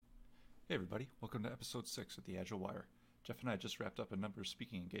Hey everybody, welcome to episode 6 of the Agile Wire. Jeff and I just wrapped up a number of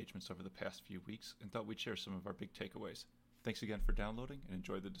speaking engagements over the past few weeks and thought we'd share some of our big takeaways. Thanks again for downloading and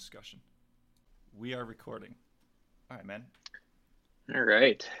enjoy the discussion. We are recording. All right, man. All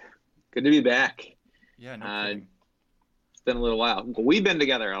right. Good to be back. Yeah, no kidding. It's been a little while. We've been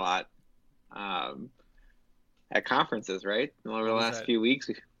together a lot at conferences, right? Over the last few weeks,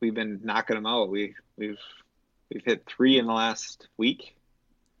 we've been knocking them out. We've hit 3 in the last week.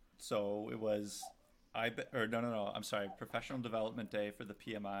 So it was I'm sorry, Professional Development Day for the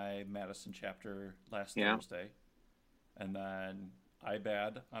PMI Madison chapter last Thursday. And then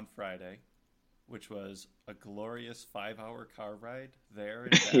IBAD on Friday, which was a glorious 5-hour car ride there.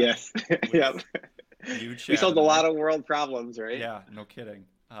 Yes. Yep. We solved a lot of world problems, right? Yeah, no kidding.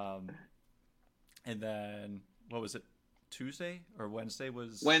 And then, what was it, Tuesday or Wednesday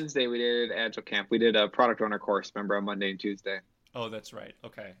was? Wednesday we did Agile Camp. We did a product owner course, remember, on Monday and Tuesday. Oh, that's right.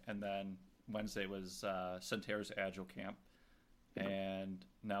 Okay. And then Wednesday was Centerra's Agile Camp. And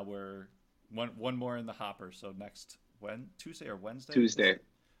now we're one more in the hopper. So next Tuesday or Wednesday? Tuesday,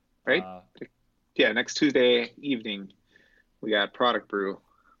 right? Yeah, next Tuesday evening, we got Product Brew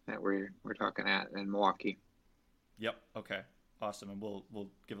that we're talking at in Milwaukee. Yep. Okay. Awesome. And we'll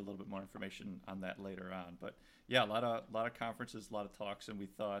give a little bit more information on that later on. But yeah, a lot of conferences, a lot of talks, and we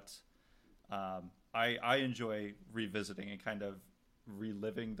thought I enjoy revisiting and kind of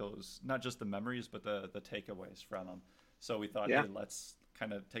reliving those, not just the memories, but the takeaways from them. So we thought, hey, let's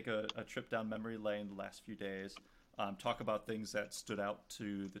kind of take a trip down memory lane the last few days, talk about things that stood out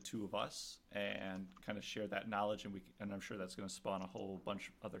to the two of us, and kind of share that knowledge. And I'm sure that's going to spawn a whole bunch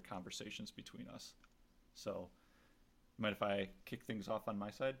of other conversations between us. So, mind if I kick things off on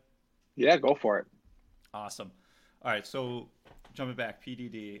my side? Yeah, go for it. Awesome. All right, so jumping back,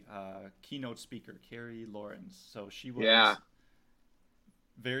 PDD, keynote speaker, Carrie Lawrence. So she was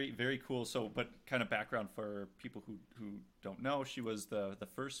very, very cool. So, but kind of background for people who don't know, she was the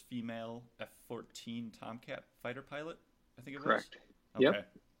first female F-14 Tomcat fighter pilot, I think it was? Correct. Okay.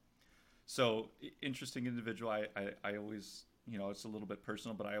 Yep. So, interesting individual. I always, it's a little bit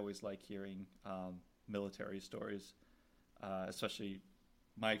personal, but I always like hearing military stories, especially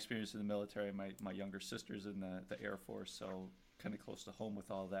my experience in the military. My younger sister's in the Air Force, so kind of close to home with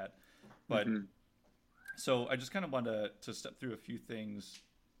all that. But so I just kind of wanted to step through a few things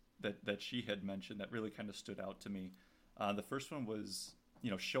that she had mentioned that really kind of stood out to me. The first one was,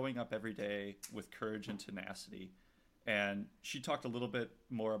 showing up every day with courage and tenacity. And she talked a little bit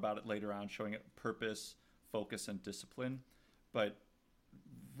more about it later on, showing it purpose, focus, and discipline. But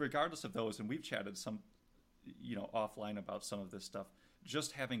regardless of those, and we've chatted some, offline about some of this stuff,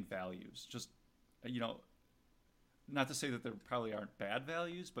 just having values, just, not to say that there probably aren't bad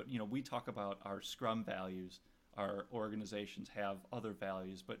values, but, we talk about our Scrum values, our organizations have other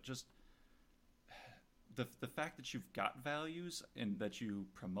values, but just the fact that you've got values and that you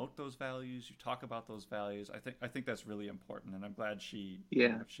promote those values, you talk about those values, I think that's really important. And I'm glad she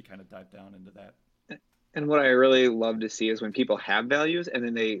kind of dived down into that. And what I really love to see is when people have values and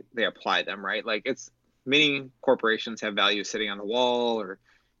then they apply them, right? Like many corporations have values sitting on the wall, or,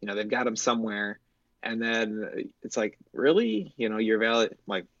 they've got them somewhere. And then it's like, really, your value,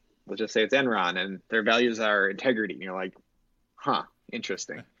 like, let's just say it's Enron and their values are integrity. And you're like,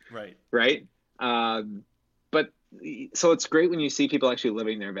 interesting. Right. Right. But so it's great when you see people actually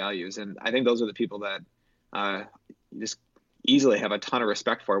living their values. And I think those are the people that you just easily have a ton of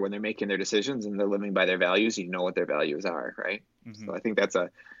respect for when they're making their decisions and they're living by their values. You know what their values are. Right. Mm-hmm. So I think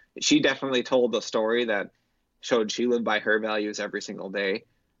she definitely told the story that showed she lived by her values every single day.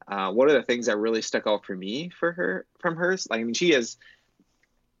 One of the things that really stuck out for me from hers,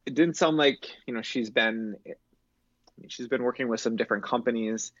 it didn't sound like, she's been working with some different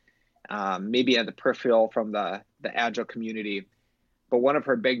companies, maybe at the peripheral from the Agile community. But one of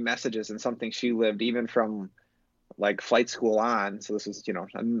her big messages, and something she lived even from like flight school on, so this was,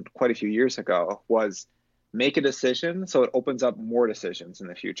 quite a few years ago, was make a decision so it opens up more decisions in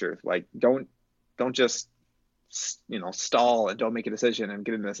the future. Like, don't just, stall and don't make a decision and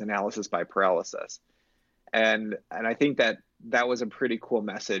get into this analysis by paralysis. And I think that was a pretty cool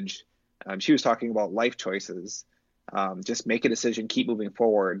message. She was talking about life choices. Just make a decision, keep moving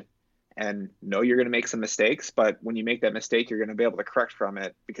forward, and know you're going to make some mistakes. But when you make that mistake, you're going to be able to correct from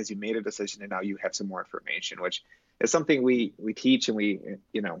it because you made a decision and now you have some more information, which is something we teach and we,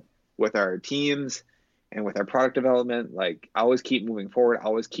 with our teams and with our product development, like, always keep moving forward,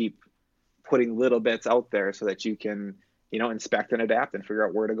 always keep putting little bits out there so that you can, inspect and adapt and figure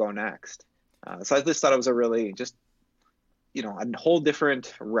out where to go next. So I just thought it was a really just, a whole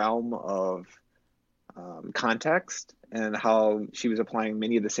different realm of context, and how she was applying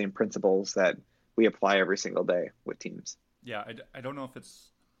many of the same principles that we apply every single day with teams. Yeah, I don't know if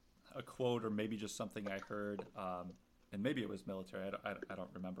it's a quote or maybe just something I heard, and maybe it was military. I don't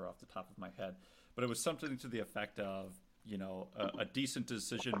remember off the top of my head, but it was something to the effect of, a decent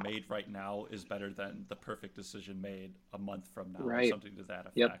decision made right now is better than the perfect decision made a month from now, or Right. something to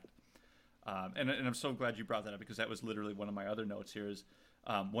that Yep. effect. And I'm so glad you brought that up, because that was literally one of my other notes here is,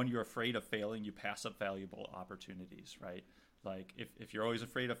 when you're afraid of failing, you pass up valuable opportunities, right? Like if you're always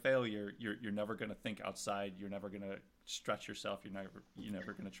afraid of failure, you're never going to think outside. You're never going to stretch yourself. You're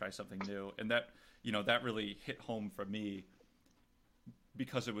never going to try something new. And that really hit home for me,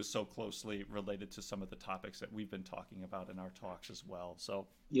 because it was so closely related to some of the topics that we've been talking about in our talks as well. So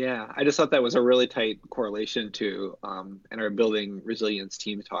Yeah, I just thought that was a really tight correlation to in our building resilience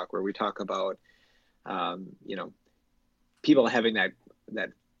team talk, where we talk about you know, people having that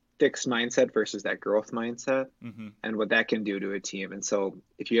fixed mindset versus that growth mindset, hmm and what that can do to a team. And so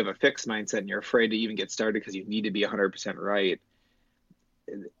if you have a fixed mindset and you're afraid to even get started because you need to be 100% right,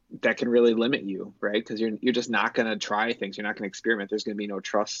 that can really limit you, right? Because you're just not going to try things. You're not going to experiment. There's going to be no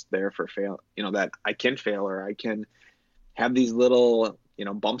trust there for fail. That I can fail, or I can have these little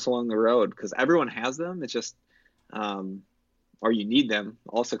bumps along the road, because everyone has them. It's just or you need them.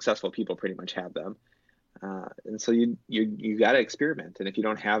 All successful people pretty much have them. And so you got to experiment. And if you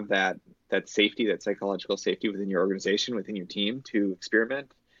don't have that safety, that psychological safety within your organization, within your team to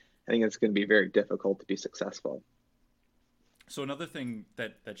experiment, I think it's going to be very difficult to be successful. So another thing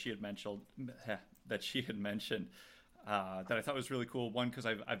that she had mentioned that I thought was really cool. One, because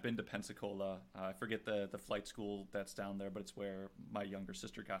I've been to Pensacola. I forget the flight school that's down there, but it's where my younger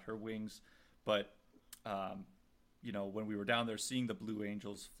sister got her wings. But when we were down there, seeing the Blue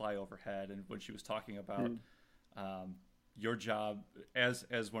Angels fly overhead, and when she was talking about your job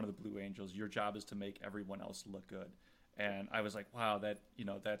as one of the Blue Angels, your job is to make everyone else look good. And I was like, wow,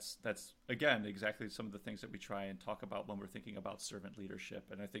 that's again exactly some of the things that we try and talk about when we're thinking about servant leadership.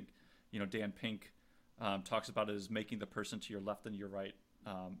 And I think Dan Pink talks about it as making the person to your left and your right,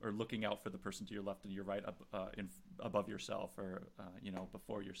 or looking out for the person to your left and your right, above yourself, or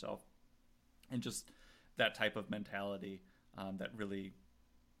before yourself, and just that type of mentality that really.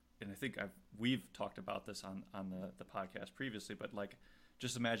 And I think we've talked about this on the podcast previously, but like,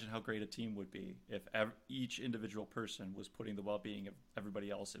 just imagine how great a team would be if each individual person was putting the well-being of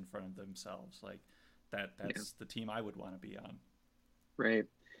everybody else in front of themselves. Like that's the team I would want to be on. Right.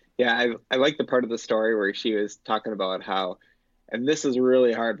 Yeah, I like the part of the story where she was talking about how, and this is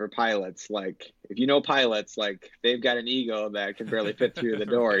really hard for pilots. Like, if you know pilots, like, they've got an ego that can barely fit through the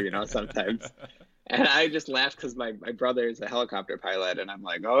door, Right. sometimes. And I just laughed because my brother is a helicopter pilot, and I'm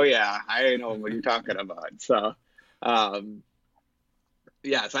like, oh yeah, I know what you're talking about. So, um,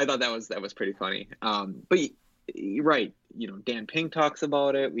 yeah, so I thought that was pretty funny. But you're right. Dan Ping talks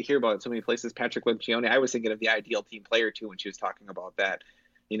about it. We hear about it so many places. Patrick Lencioni. I was thinking of the ideal team player too when she was talking about that.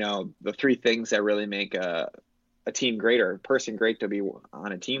 The three things that really make a team great, or a person great to be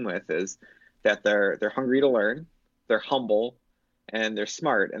on a team with, is that they're hungry to learn, they're humble, and they're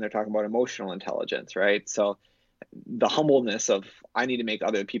smart. And they're talking about emotional intelligence, right? So the humbleness of, I need to make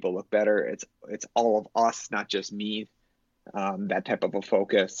other people look better. It's all of us, not just me. That type of a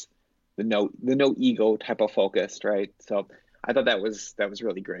focus, the no ego type of focus, right? So I thought that was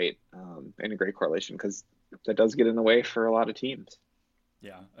really great, and a great correlation, because that does get in the way for a lot of teams.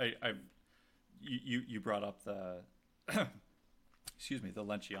 Yeah, you brought up the excuse me, the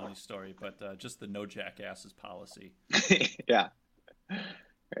Lencioni story, but just the no jackasses policy. Yeah,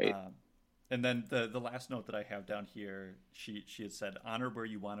 right. Um, and then the last note that I have down here, she had said, honor where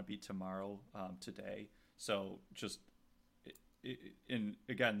you want to be tomorrow, today. So just and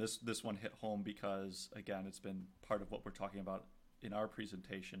again, this one hit home, because again, it's been part of what we're talking about in our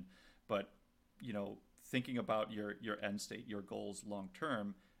presentation. But thinking about your end state, your goals long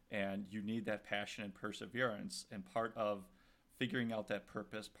term, and you need that passion and perseverance. And part of figuring out that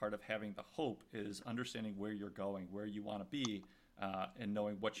purpose, part of having the hope, is understanding where you're going, where you want to be, and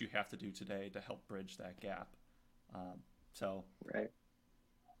knowing what you have to do today to help bridge that gap. So Right.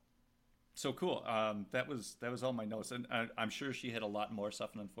 so cool. That was all my notes, and I'm sure she had a lot more stuff.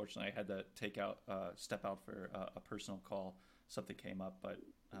 And unfortunately, I had to step out for a personal call. Something came up, but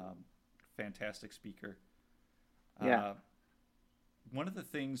fantastic speaker. Yeah. Uh, One of the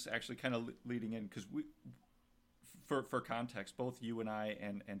things, actually, kind of leading in, because for context, both you and I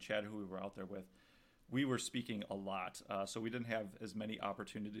and Chad, who we were out there with, we were speaking a lot, so we didn't have as many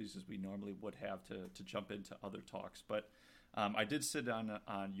opportunities as we normally would have to jump into other talks. But I did sit on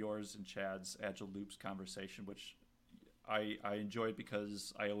yours and Chad's Agile Loops conversation, which I enjoy it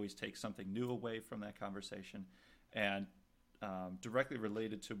because I always take something new away from that conversation. And directly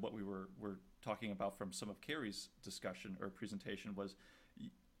related to what we were talking about from some of Carrie's discussion or presentation was,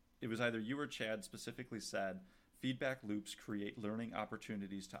 it was either you or Chad specifically said, feedback loops create learning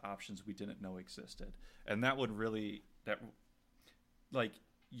opportunities to options we didn't know existed. And that would really, that, like,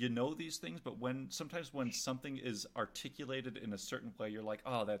 you know these things, but sometimes when something is articulated in a certain way, you're like,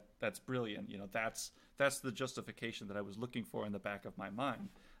 oh, that's brilliant. That's the justification that I was looking for in the back of my mind.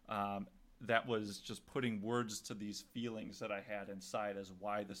 That was just putting words to these feelings that I had inside as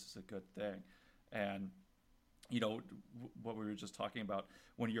why this is a good thing. And what we were just talking about,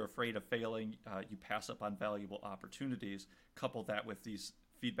 when you're afraid of failing, you pass up on valuable opportunities. Couple that with these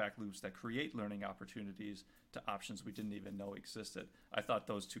feedback loops that create learning opportunities to options we didn't even know existed. I thought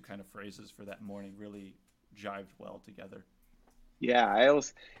those two kind of phrases for that morning really jived well together. Yeah, I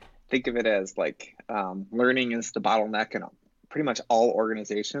always think of it as like learning is the bottleneck in pretty much all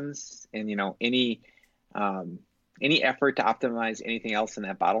organizations, and any effort to optimize anything else in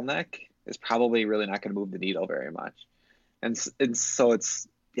that bottleneck is probably really not going to move the needle very much. And so it's,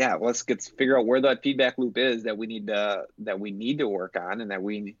 yeah, let's figure out where that feedback loop is that we need to work on, and that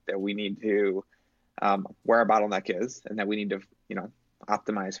we need to where our bottleneck is, and that we need to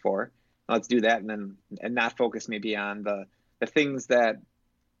optimize for. Let's do that, and not focus maybe on the things that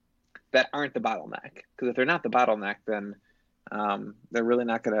aren't the bottleneck, because if they're not the bottleneck, then they're really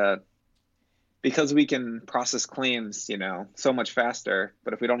not going to, because we can process claims so much faster,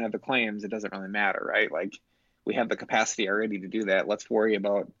 but if we don't have the claims, it doesn't really matter, right? Like, we have the capacity already to do that. Let's worry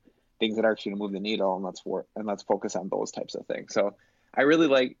about things that are actually going to move the needle, and let's focus on those types of things. So I really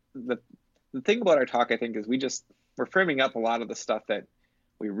like the thing about our talk, I think, is we're framing up a lot of the stuff that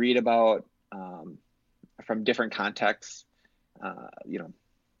we read about from different contexts.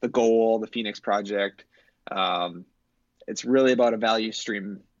 The goal, the Phoenix Project. It's really about a value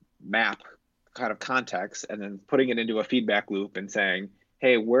stream map kind of context, and then putting it into a feedback loop and saying,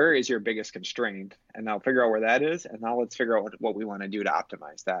 hey, where is your biggest constraint? And now figure out where that is, and now let's figure out what we want to do to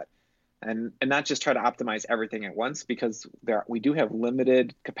optimize that. And not just try to optimize everything at once, because we do have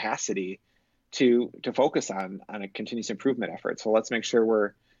limited capacity to focus on a continuous improvement effort. So let's make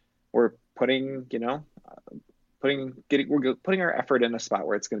sure we're putting our effort in a spot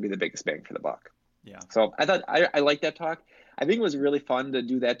where it's going to be the biggest bang for the buck. Yeah. So I thought I liked that talk. I think it was really fun to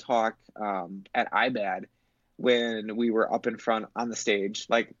do that talk at IBAD when we were up in front on the stage.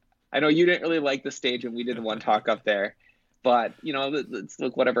 Like, I know you didn't really like the stage when we did the one talk up there, but let's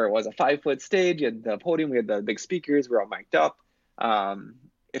look, whatever it was, a 5-foot stage, and the podium, we had the big speakers, we're all mic'd up.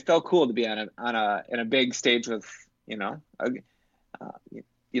 It felt cool to be in a big stage with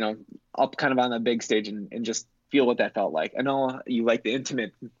up kind of on a big stage, and just feel what that felt like. I know you like the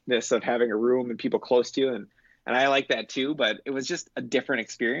intimateness of having a room and people close to you, and I like that too, but it was just a different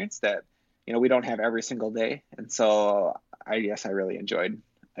experience that we don't have every single day. And so I really enjoyed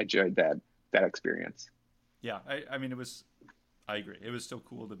that experience. Yeah, I mean, I agree. It was still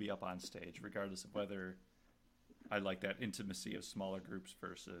cool to be up on stage, regardless of whether I like that intimacy of smaller groups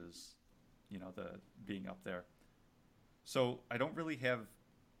versus the being up there. So I don't really have.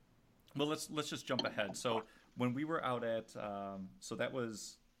 Well, let's just jump ahead. So when we were out at, so that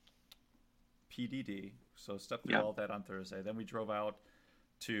was PDD. So stepped through all that on Thursday. Then we drove out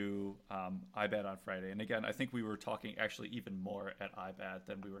to IBAD on Friday. And again, I think we were talking actually even more at IBAD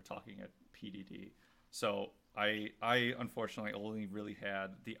than we were talking at PDD. So I unfortunately only really had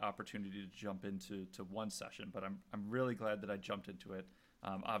the opportunity to jump into one session, but I'm really glad that I jumped into it.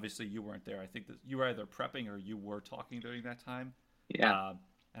 Obviously, you weren't there. I think that you were either prepping or you were talking during that time. Yeah.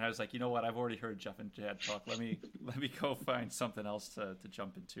 And I was like, you know what? I've already heard Jeff and Chad talk. Let me go find something else to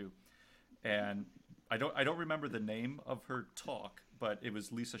jump into. And I don't remember the name of her talk, but it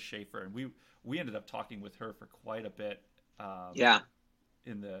was Lisa Schaefer, and we ended up talking with her for quite a bit.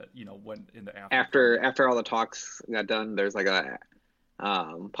 In the after all the talks got done, there's like a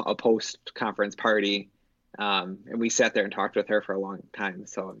post conference party, and we sat there and talked with her for a long time.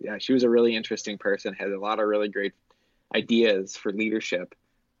 So yeah, she was a really interesting person. Had a lot of really great ideas for leadership.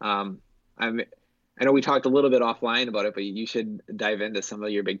 I know we talked a little bit offline about it, but you should dive into some of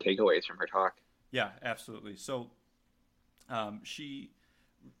your big takeaways from her talk. Yeah, absolutely. So she,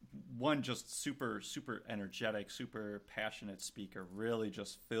 just super, super energetic, super passionate speaker, really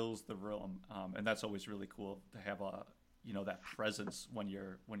just fills the room. And that's always really cool to have that presence when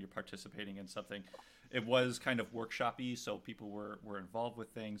you're participating in something. It was kind of workshop-y, so people were involved with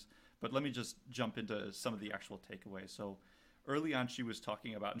things. But let me just jump into some of the actual takeaways. So early on, she was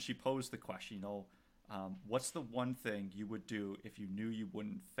talking about, and she posed the question, what's the one thing you would do if you knew you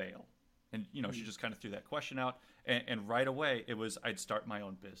wouldn't fail? And, she just kind of threw that question out. And right away it was, I'd start my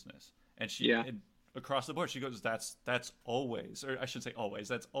own business. And Yeah. across the board, she goes, that's always, or I should say always,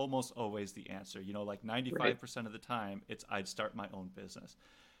 that's almost always the answer. Like 95% of the time it's, I'd start my own business.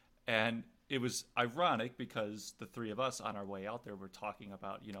 And it was ironic because the three of us on our way out there were talking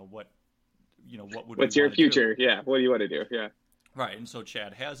about, what's your future? Yeah. What do you want to do? Yeah. Right. And so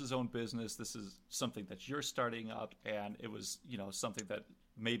Chad has his own business. This is something that you're starting up. And it was, something that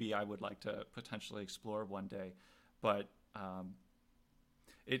maybe I would like to potentially explore one day. But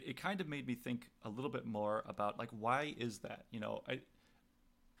it kind of made me think a little bit more about, like, why is that?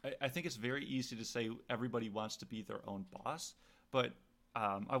 I think it's very easy to say everybody wants to be their own boss. But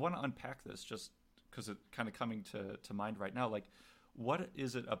I want to unpack this just because it kind of coming to mind right now. Like, what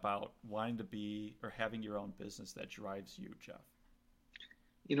is it about wanting to be or having your own business that drives you, Jeff?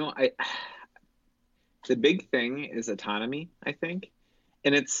 The big thing is autonomy, I think.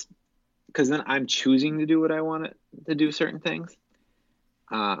 And it's because then I'm choosing to do what I want to do, certain things.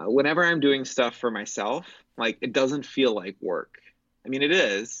 Whenever I'm doing stuff for myself, like, it doesn't feel like work. I mean, it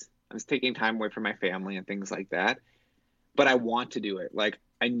is. I'm just taking time away from my family and things like that. But I want to do it. Like,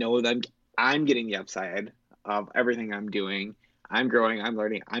 I know that I'm getting the upside of everything I'm doing. I'm growing, I'm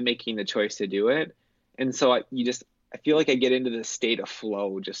learning, I'm making the choice to do it. And so I feel like I get into this state of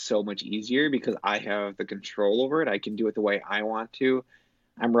flow just so much easier because I have the control over it. I can do it the way I want to.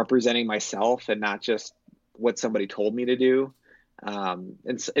 I'm representing myself and not just what somebody told me to do.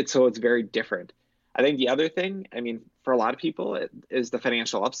 And so it's very different. I think the other thing, I mean, for a lot of people, it is the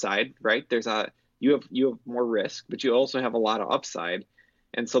financial upside, right? You have more risk, but you also have a lot of upside.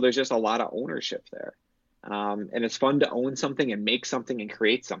 And so there's just a lot of ownership there. And it's fun to own something and make something and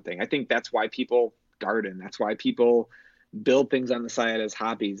create something. I think that's why people garden. That's why people build things on the side as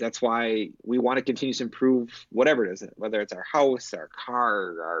hobbies. That's why we want to continue to improve whatever it is, whether it's our house, our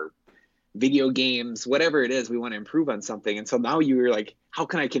car, our video games, whatever it is, we want to improve on something. And so now you're like, how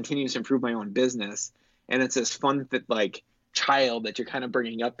can I continue to improve my own business? And it's this fun like child that you're kind of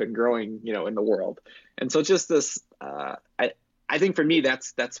bringing up and growing, in the world. And so it's just this, I think for me,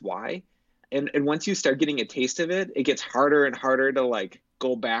 that's why. And once you start getting a taste of it, it gets harder and harder to like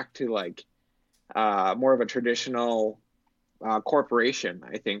go back to like more of a traditional corporation,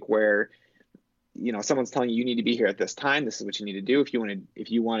 I think, where, someone's telling you, you need to be here at this time. This is what you need to do. If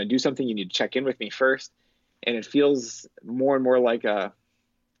you want to do something, you need to check in with me first. And it feels more and more like I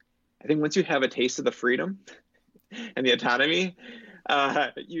think once you have a taste of the freedom and the autonomy,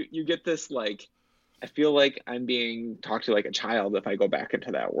 you get this, like, I feel like I'm being talked to like a child if I go back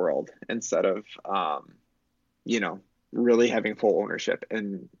into that world instead of, really having full ownership.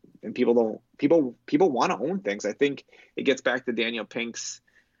 And people want to own things. I think it gets back to Daniel Pink's,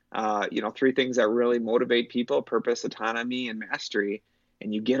 3 things that really motivate people: purpose, autonomy, and mastery.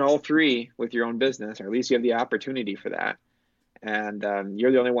 And you get all 3 with your own business, or at least you have the opportunity for that. And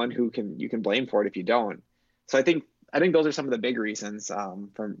you're the only one you can blame for it if you don't. So I think those are some of the big reasons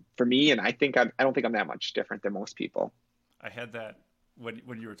for me. And I don't think I'm that much different than most people. I had that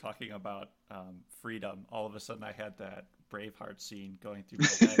when you were talking about freedom. All of a sudden, I had that Braveheart scene going through my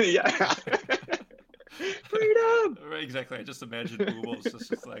head. Yeah. Freedom. Right, exactly. I just imagined Boobles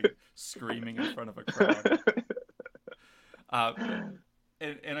just like screaming in front of a crowd.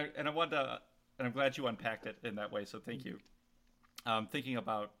 And I wanted to, and I'm glad you unpacked it in that way. So thank you. Thinking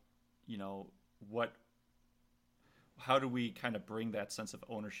about, how do we kind of bring that sense of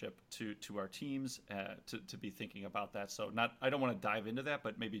ownership to our teams, to be thinking about that. So I don't want to dive into that,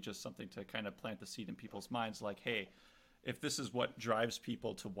 but maybe just something to kind of plant the seed in people's minds. Like, hey, if this is what drives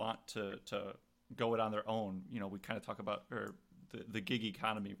people to want to go it on their own, we kind of talk about, or the gig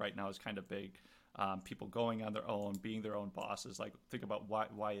economy right now is kind of big. People going on their own, being their own bosses. Like, think about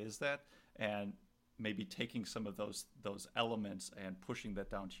why is that? And maybe taking some of those elements and pushing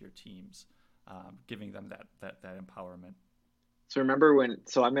that down to your teams. Giving them that empowerment. So remember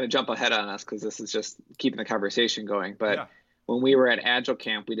so I'm going to jump ahead on us because this is just keeping the conversation going. But yeah. When we were at Agile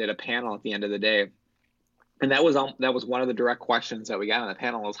Camp, we did a panel at the end of the day. And that was one of the direct questions that we got on the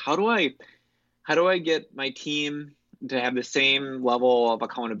panel was, how do I get my team to have the same level of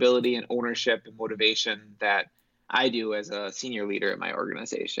accountability and ownership and motivation that I do as a senior leader at my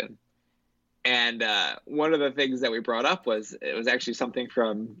organization? And one of the things that we brought up was, it was actually something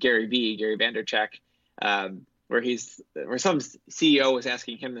from Gary Vaynerchuk, where some CEO was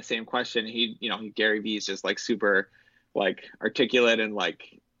asking him the same question. Gary V is just like super like articulate and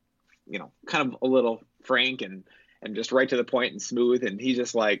like, kind of a little frank and just right to the point and smooth. And he's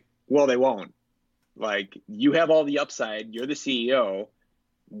just like, well, they won't. Like, you have all the upside. You're the CEO.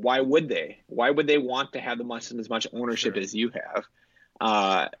 Why would they? Why would they want to have as much ownership Sure. as you have?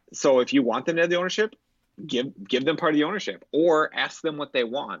 So if you want them to have the ownership, give them part of the ownership, or ask them what they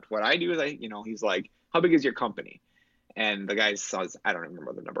want. What I do is he's like, how big is your company? And the guy says, I don't remember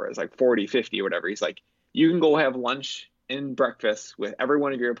what the number is, like 40, 50 or whatever. He's like, you can go have lunch and breakfast with every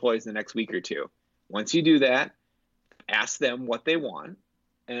one of your employees in the next week or two. Once you do that, ask them what they want.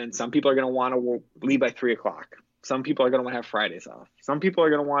 And some people are going to want to leave by 3 o'clock. Some people are going to want to have Fridays off. Some people are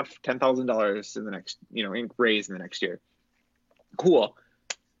going to want $10,000 in the next, raise in the next year. Cool.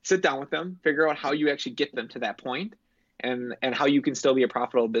 Sit down with them, figure out how you actually get them to that point, and how you can still be a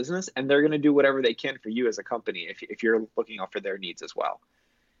profitable business. And they're going to do whatever they can for you as a company if you're looking out for their needs as well.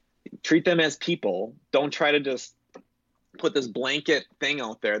 Treat them as people. Don't try to just put this blanket thing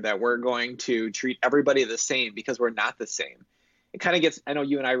out there that we're going to treat everybody the same, because we're not the same. It kind of gets, I know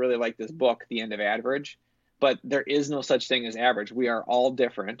you and I really like this book, The End of Average, but there is no such thing as average. We are all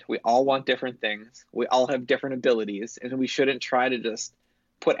different. We all want different things. We all have different abilities, and we shouldn't try to just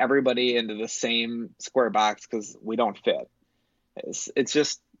put everybody into the same square box because we don't fit. It's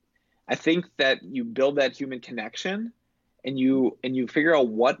just, I think that you build that human connection, and you figure out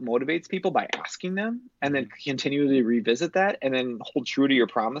what motivates people by asking them, and then continually revisit that, and then hold true to your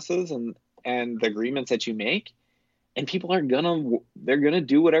promises and the agreements that you make. And people are they're gonna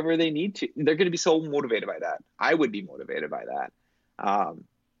do whatever they need to. They're gonna be so motivated by that. I would be motivated by that,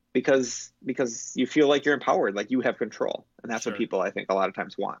 because you feel like you're empowered, like you have control, and that's Sure. what people, I think, a lot of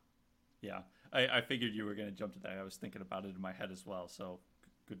times want. Yeah, I figured you were going to jump to that. I was thinking about it in my head as well. So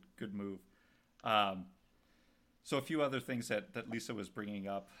good move. Um, so a few other things that Lisa was bringing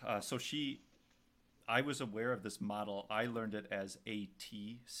up. I was aware of this model. I learned it as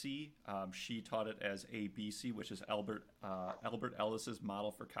ATC. She taught it as ABC, which is Albert Ellis's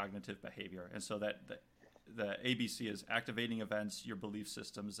model for cognitive behavior. And so the ABC is activating events, your belief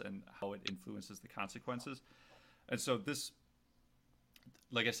systems, and how it influences the consequences. And so this,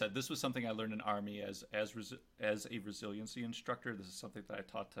 like I said, this was something I learned in Army as a resiliency instructor. This is something that I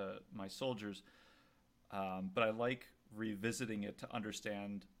taught to my soldiers. But I like revisiting it to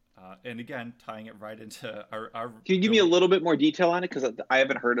understand, and again, tying it right into our Can you give me a little bit more detail on it? Because I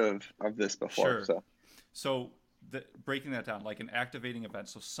haven't heard of this before. Sure. So breaking that down, like an activating event.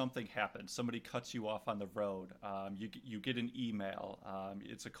 So something happens. Somebody cuts you off on the road. You get an email.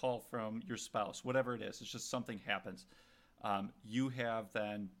 It's a call from your spouse. Whatever it is, it's just something happens. You have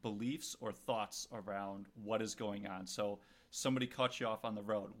then beliefs or thoughts around what is going on. So somebody cuts you off on the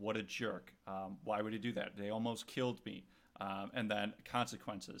road. What a jerk. Why would he do that? They almost killed me. And then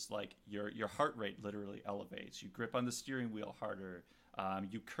consequences, like your heart rate literally elevates. You grip on the steering wheel harder.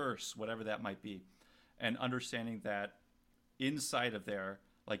 You curse, whatever that might be. And understanding that inside of there,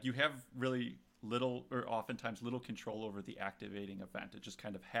 like you have really little, or oftentimes little, control over the activating event. It just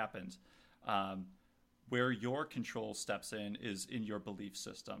kind of happens. Where your control steps in is in your belief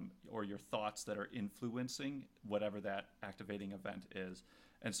system or your thoughts that are influencing whatever that activating event is.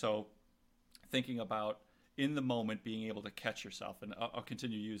 And so thinking about in the moment being able to catch yourself, and I'll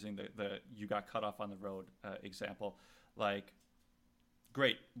continue using the you got cut off on the road example. Like,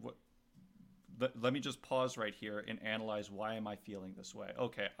 great, let me just pause right here and analyze, why am I feeling this way?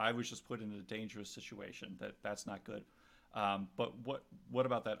 Okay, I was just put in a dangerous situation. That's not good. But what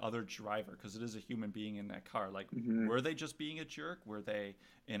about that other driver? Because it is a human being in that car. Like, were they just being a jerk? Were they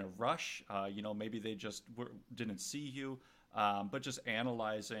in a rush? Maybe they just didn't see you. But just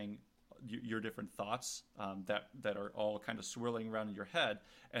analyzing your different thoughts that are all kind of swirling around in your head,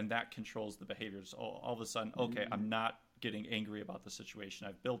 and that controls the behaviors. All of a sudden, okay, I'm not getting angry about the situation.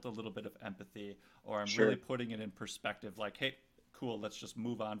 I've built a little bit of empathy, or I'm really putting it in perspective. Like, hey, cool, let's just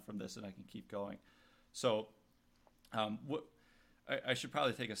move on from this, and I can keep going. So. I should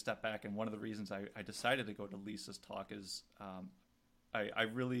probably take a step back, and one of the reasons I decided to go to Lisa's talk is I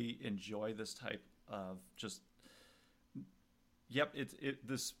really enjoy this type of just. Yep,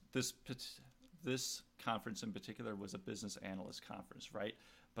 this conference in particular was a business analyst conference, right?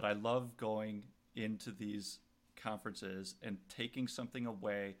 But I love going into these conferences and taking something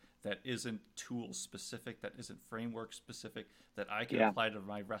away that isn't tool specific, that isn't framework specific, that I can apply to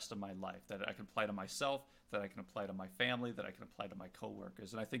my rest of my life, that I can apply to myself, that I can apply to my family, that I can apply to my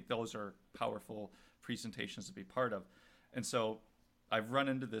coworkers. And I think those are powerful presentations to be part of. And so I've run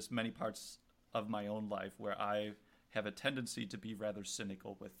into this many parts of my own life where I have a tendency to be rather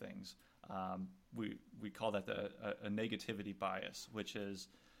cynical with things. We call that a negativity bias, which is,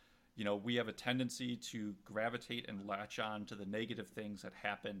 we have a tendency to gravitate and latch on to the negative things that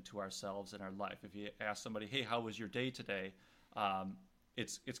happen to ourselves in our life. If you ask somebody, hey, how was your day today?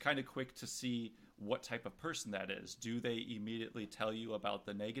 It's kind of quick to see what type of person that is. Do they immediately tell you about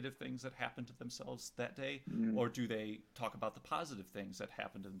the negative things that happened to themselves that day, or do they talk about the positive things that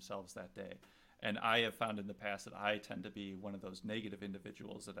happened to themselves that day? And I have found in the past that I tend to be one of those negative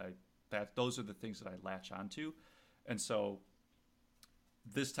individuals that those are the things that I latch onto. And so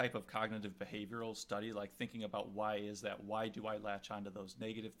this type of cognitive behavioral study, like thinking about why is that, why do I latch onto those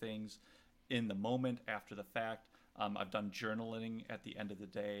negative things in the moment after the fact. I've done journaling at the end of the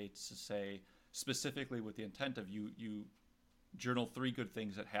day to say, specifically with the intent of you journal 3 good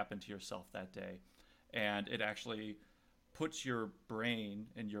things that happened to yourself that day, and it actually puts your brain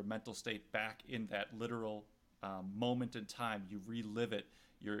and your mental state back in that literal moment in time. You relive it.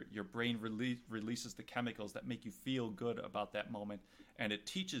 Your brain releases the chemicals that make you feel good about that moment, and it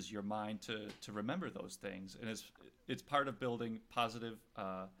teaches your mind to remember those things. And it's part of building positive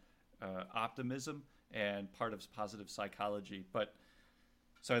optimism and part of positive psychology. But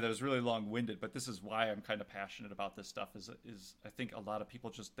sorry, that was really long-winded, but this is why I'm kind of passionate about this stuff is I think a lot of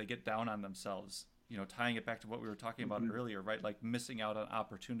people they get down on themselves, tying it back to what we were talking about earlier, right? Like missing out on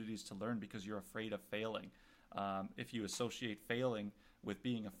opportunities to learn because you're afraid of failing. If you associate failing with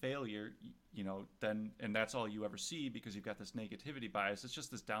being a failure, then, and that's all you ever see because you've got this negativity bias, it's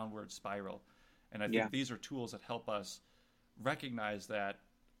just this downward spiral. And I think these are tools that help us recognize that,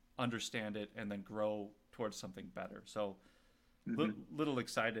 understand it, and then grow towards something better. So little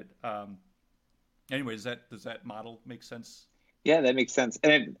excited. Anyway, does that model make sense? Yeah, that makes sense.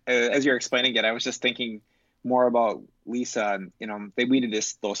 And as you're explaining it, I was just thinking more about Lisa. We did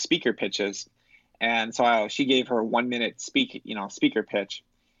those speaker pitches, and so she gave her 1 minute speaker pitch,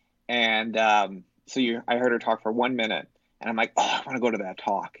 and I heard her talk for 1 minute, and I'm like, oh, I want to go to that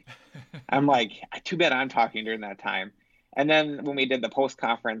talk. I'm like, too bad I'm talking during that time. And then when we did the post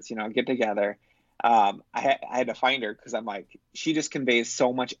conference, get together, I had to find her because I'm like, she just conveys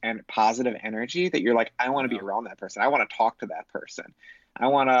so much positive energy that you're like, I want to be around that person. I want to talk to that person. I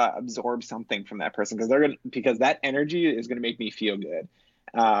want to absorb something from that person because that energy is going to make me feel good.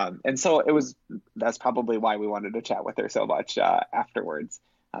 And so that's probably why we wanted to chat with her so much afterwards.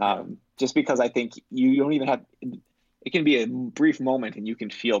 Just because I think you don't even have, it can be a brief moment and you can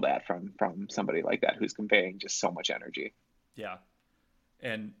feel that from somebody like that who's conveying just so much energy. Yeah.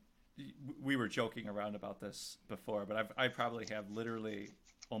 And we were joking around about this before, but I probably have literally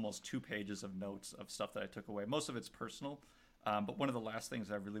almost 2 pages of notes of stuff that I took away. Most of it's personal. But one of the last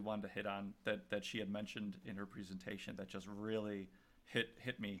things I really wanted to hit on that she had mentioned in her presentation that just really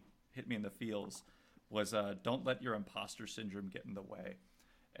hit me in the feels was don't let your imposter syndrome get in the way.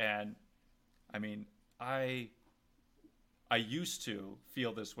 And I mean, I used to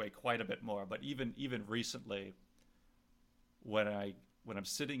feel this way quite a bit more, but even recently, when I'm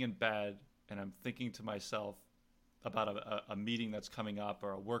sitting in bed and I'm thinking to myself about a meeting that's coming up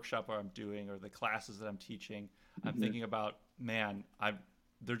or a workshop I'm doing or the classes that I'm teaching, I'm thinking about, man,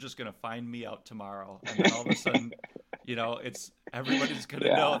 they're just going to find me out tomorrow. And then all of a sudden, everybody's going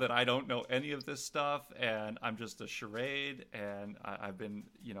to know that I don't know any of this stuff and I'm just a charade and I've been,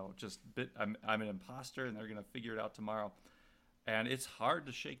 I'm an imposter and they're going to figure it out tomorrow. And it's hard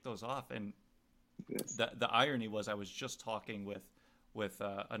to shake those off. And the irony was I was just talking with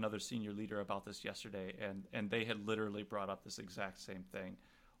another senior leader about this yesterday, and they had literally brought up this exact same thing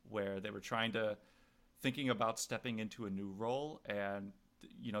where they were thinking about stepping into a new role, and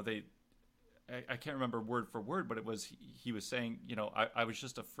I can't remember word for word, but he was saying, I was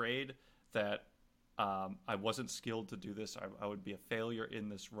just afraid that I wasn't skilled to do this. I would be a failure in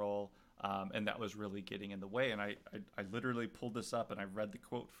this role. And that was really getting in the way. And I literally pulled this up and I read the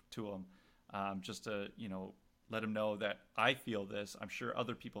quote to him just to, let him know that I feel this. I'm sure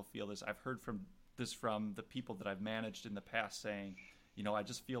other people feel this. I've heard from the people that I've managed in the past saying, I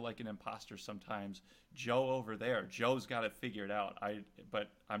just feel like an imposter sometimes. Joe over there, Joe's got it figured out. But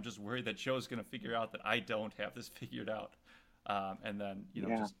I'm just worried that Joe's going to figure out that I don't have this figured out. And then,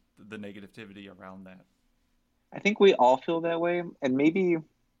 just the negativity around that. I think we all feel that way. And maybe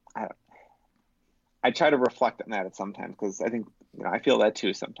I try to reflect on that sometimes because I think, I feel that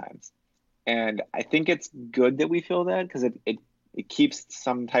too sometimes. And I think it's good that we feel that because it keeps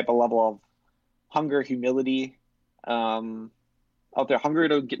some type of level of hunger, humility out there, hunger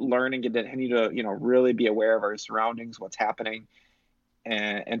to learn and to really be aware of our surroundings, what's happening,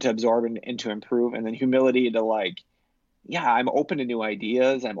 and to absorb and to improve. And then humility to I'm open to new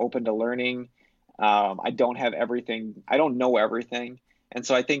ideas. I'm open to learning. I don't have everything. I don't know everything. And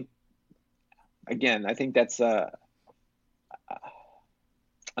so I think, again, that's an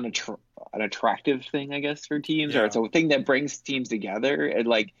attractive thing, I guess, for teams, or it's a thing that brings teams together.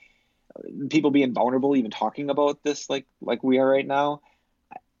 And people being vulnerable, even talking about this, like we are right now.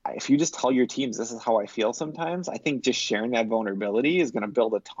 if you just tell your teams, this is how I feel sometimes, I think just sharing that vulnerability is going to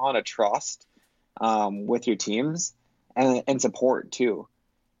build a ton of trust with your teams, and support too.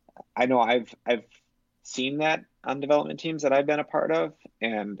 I know I've seen that on development teams that I've been a part of,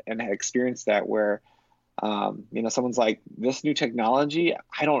 and had experienced that where, someone's like, this new technology,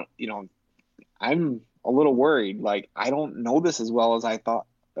 I don't, I'm a little worried. Like, I don't know this as well as I thought,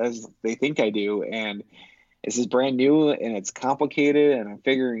 as they think I do. And this is brand new and it's complicated and I'm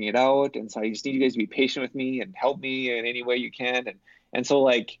figuring it out. And so I just need you guys to be patient with me and help me in any way you can. And so,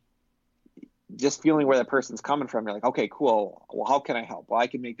 like, just feeling where that person's coming from, you're like, okay, cool. Well, how can I help? Well, I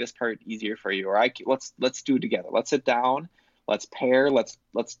can make this part easier for you, or let's do it together. Let's sit down, let's pair, let's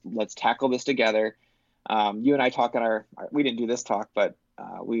tackle this together. You and I talk on we didn't do this talk, but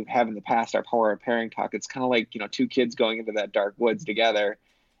we've had in the past our power of pairing talk. It's kind of like, two kids going into that dark woods together,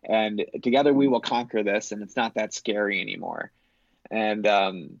 and together we will conquer this, and it's not that scary anymore. And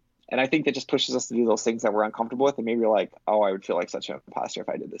I think that just pushes us to do those things that we're uncomfortable with. And maybe you're like, oh, I would feel like such an imposter if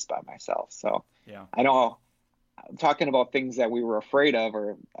I did this by myself. So yeah, I know I'm talking about things that we were afraid of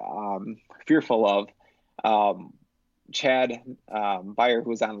or fearful of. Chad Beyer, who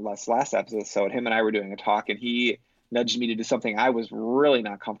was on last episode, him and I were doing a talk, and he nudged me to do something I was really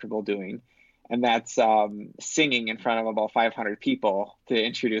not comfortable doing. And that's singing in front of about 500 people to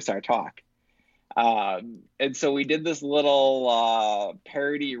introduce our talk. And so we did this little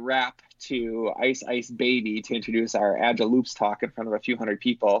parody rap to Ice Ice Baby to introduce our Agile Loops talk in front of a few hundred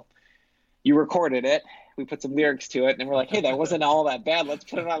people. You recorded it. We put some lyrics to it, and we're like, hey, that wasn't all that bad. Let's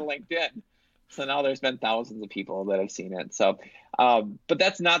put it on LinkedIn. So now there's been thousands of people that have seen it. So, but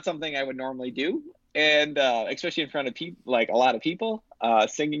that's not something I would normally do. And especially in front of people, like a lot of people,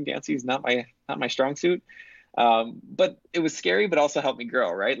 singing, dancing is not my strong suit. But it was scary, but also helped me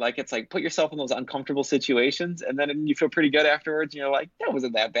grow, right? Like, it's like, put yourself in those uncomfortable situations, and then you feel pretty good afterwards. And you're like, that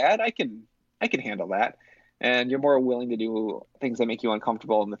wasn't that bad. I can handle that. And you're more willing to do things that make you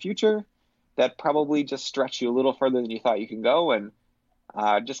uncomfortable in the future that probably just stretch you a little further than you thought you can go. And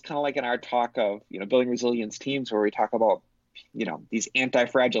just kind of like in our talk of, building resilience teams, where we talk about, these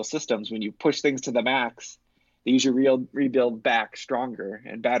anti-fragile systems, when you push things to the max, they usually rebuild back stronger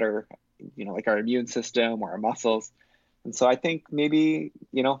and better, like our immune system or our muscles. And so I think maybe,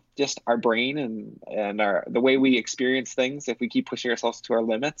 just our brain and the way we experience things, if we keep pushing ourselves to our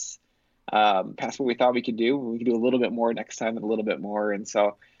limits, past what we thought we could do, we can do a little bit more next time and a little bit more. And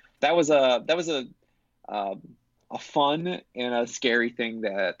so that was a fun and a scary thing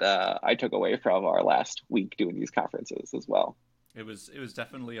that I took away from our last week doing these conferences as well. It was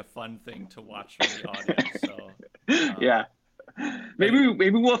definitely a fun thing to watch from the audience. So yeah, maybe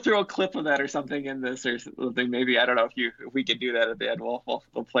we'll throw a clip of that or something in this or something. Maybe, I don't know if we could do that at the end. We'll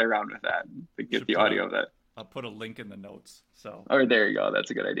play around with that to get the audio of that. I'll put a link in the notes. So. Oh, there you go.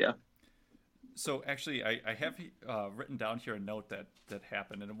 That's a good idea. So actually, I have written down here a note that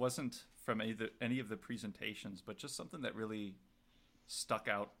happened, and it wasn't from any of the presentations, but just something that really stuck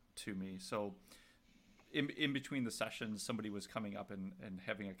out to me. So in between the sessions, somebody was coming up and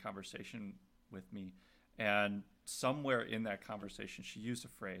having a conversation with me, and somewhere in that conversation, she used a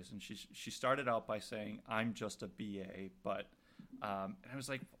phrase, and she started out by saying, "I'm just a BA," but and I was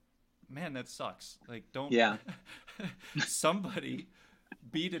like, man, that sucks. Like, don't somebody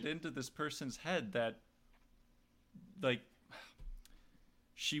beat it into this person's head that, like,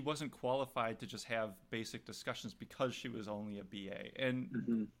 she wasn't qualified to just have basic discussions because she was only a BA.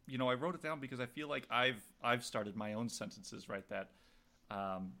 And I wrote it down because I feel like I've started my own sentences right that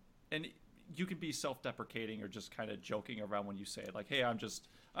and you can be self-deprecating or just kind of joking around when you say it, like, hey, I'm just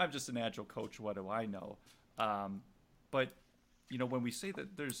an agile coach, what do I know? But when we say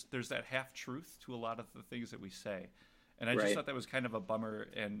that, there's that half truth to a lot of the things that we say. And I just thought that was kind of a bummer,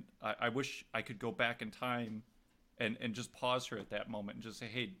 and I wish I could go back in time and just pause her at that moment and just say,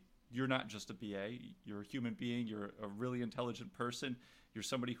 hey, you're not just a BA. You're a human being. You're a really intelligent person. You're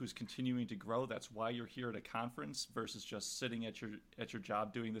somebody who's continuing to grow. That's why you're here at a conference versus just sitting at your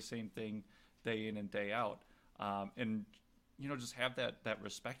job doing the same thing day in and day out. And just have that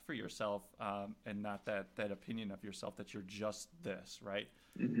respect for yourself, and not that opinion of yourself that you're just this, right?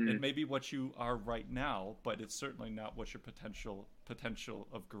 It may be what you are right now, but it's certainly not what your potential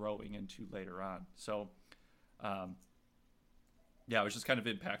of growing into later on. So, it was just kind of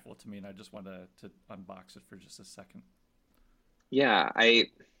impactful to me, and I just wanted to unbox it for just a second. Yeah,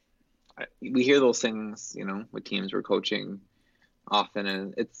 we hear those things, with teams we're coaching often,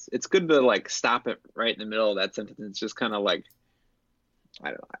 and it's good to like stop it right in the middle of that sentence. It's just kind of like,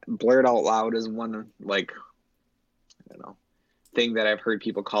 I don't know, blurt out loud is one, like, I don't know, thing that I've heard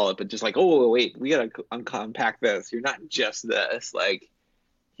people call it, but just like, oh wait, we gotta unpack this. You're not just this, like,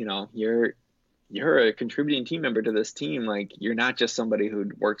 you're a contributing team member to this team. Like, you're not just somebody who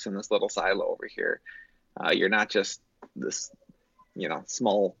works in this little silo over here. You're not just this,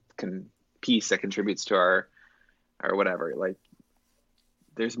 small piece that contributes to our or whatever. Like,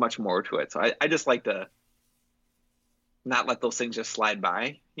 there's much more to it. So I just like to not let those things just slide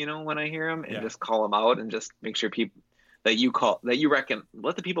by, when I hear them, and Yeah. just call them out, and just make sure people that you reckon,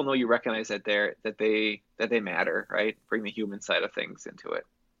 let the people know you recognize that they matter, right? Bring the human side of things into it.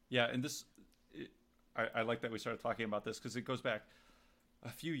 Yeah, and I like that we started talking about this because it goes back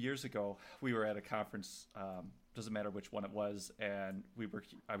a few years ago. We were at a conference, doesn't matter which one it was, and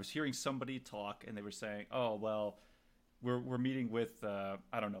I was hearing somebody talk, and they were saying, "Oh, well, we're meeting with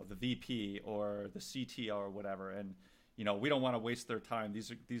I don't know, the VP or the CTO or whatever, and we don't want to waste their time.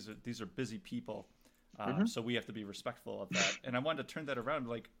 These are busy people, Mm-hmm. so we have to be respectful of that." And I wanted to turn that around,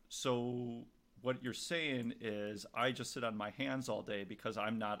 like, so what you're saying is I just sit on my hands all day because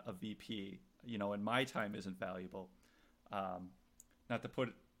I'm not a VP, and my time isn't valuable. Not to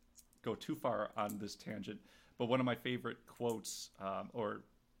go too far on this tangent, but one of my favorite quotes, or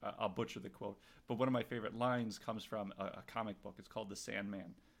I'll butcher the quote, but one of my favorite lines comes from a comic book. It's called The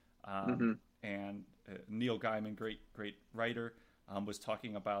Sandman, Mm-hmm. and Neil Gaiman, great writer, was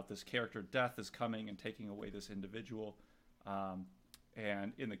talking about this character Death is coming and taking away this individual.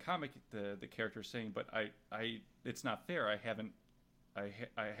 And in the comic, the character is saying, "But it's not fair. I haven't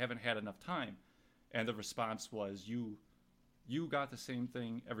had enough time." And the response was, "You got the same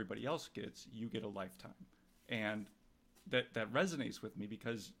thing everybody else gets. You get a lifetime." And that resonates with me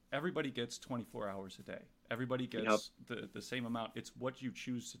because everybody gets 24 hours a day. Everybody gets the same amount. It's what you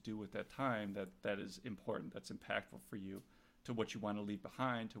choose to do with that time that is important. That's impactful for you, to what you want to leave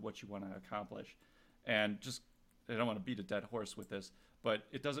behind, to what you want to accomplish. And just, I don't want to beat a dead horse with this, but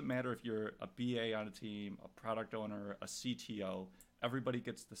it doesn't matter if you're a BA on a team, a product owner, a CTO. Everybody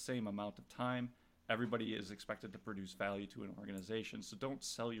gets the same amount of time. Everybody is expected to produce value to an organization. So don't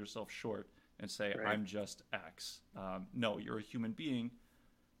sell yourself short and say, Right. I'm just X. No, you're a human being.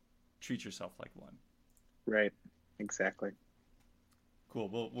 Treat yourself like one. Right. Exactly. Cool.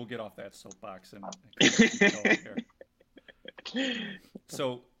 We'll get off that soapbox and keep going here.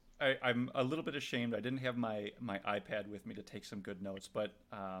 So I'm a little bit ashamed. I didn't have my iPad with me to take some good notes, but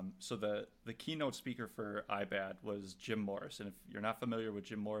so the keynote speaker for IBAD was Jim Morris, and if you're not familiar with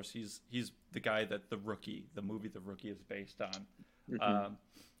Jim Morris, he's the guy that the movie The Rookie is based on. Mm-hmm.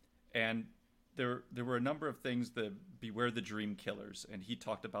 And there were a number of things, the Beware the Dream Killers, and he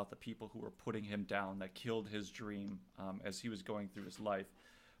talked about the people who were putting him down, that killed his dream as he was going through his life.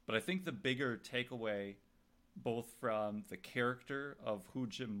 But I think the bigger takeaway, both from the character of who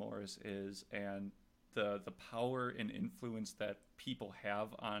Jim Morris is and the power and influence that people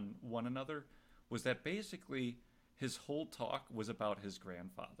have on one another, was that basically his whole talk was about his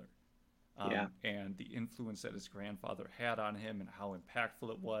grandfather. Yeah. And the influence that his grandfather had on him and how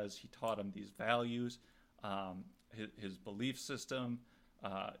impactful it was. He taught him these values, his belief system,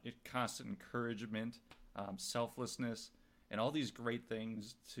 constant encouragement, selflessness, and all these great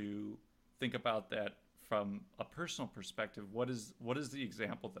things. To think about that from a personal perspective, what is the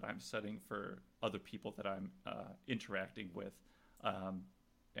example that I'm setting for other people that I'm interacting with,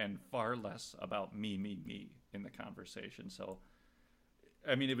 and far less about me in the conversation. So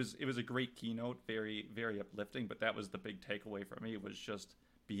I mean, it was a great keynote, very, very uplifting, but that was the big takeaway for me. It was just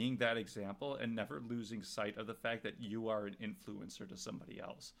being that example and never losing sight of the fact that you are an influencer to somebody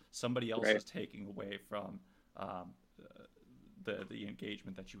else. Somebody else Right. is taking away from the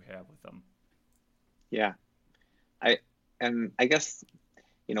engagement that you have with them. Yeah. I guess,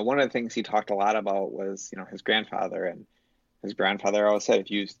 one of the things he talked a lot about was, his grandfather, and his grandfather always said,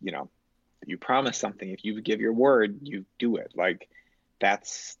 if you promise something, if you give your word, you do it. Like,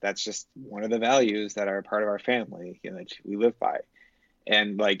 that's just one of the values that are a part of our family, that we live by.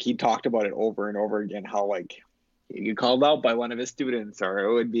 And like, he talked about it over and over again, how like he'd get called out by one of his students, or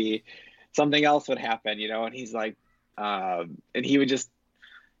it would be something else would happen, and he's like, and he would just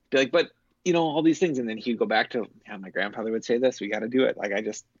be like, but all these things. And then he'd go back to, yeah, my grandfather would say this, we got to do it. Like,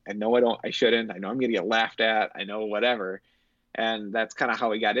 I know I shouldn't, I know I'm going to get laughed at, I know whatever. And that's kind of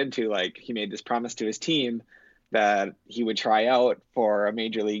how he got into, like, he made this promise to his team that he would try out for a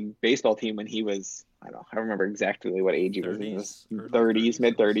Major League Baseball team when he was, I don't remember exactly what age he was, in his 30s,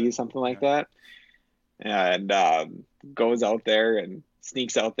 mid 30s, something like that. And goes out there and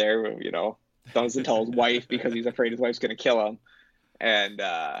sneaks out there, doesn't tell his wife because he's afraid his wife's going to kill him. And,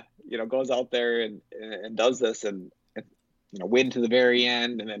 goes out there and does this, and win to the very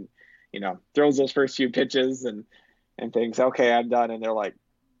end. And then, throws those first few pitches and thinks, okay, I'm done. And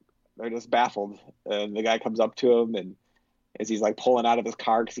they're just baffled. And the guy comes up to him and as he's like pulling out of his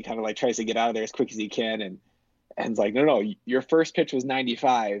car because he kind of like tries to get out of there as quick as he can, and it's like, no, your first pitch was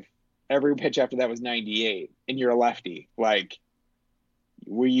 95. Every pitch after that was 98, and you're a lefty. Like,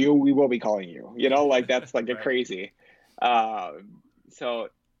 we will be calling you. Like that's like a Right. crazy. So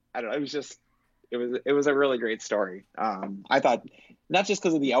I don't know. It was a really great story. I thought not just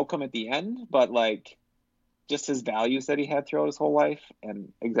because of the outcome at the end, but like just his values that he had throughout his whole life,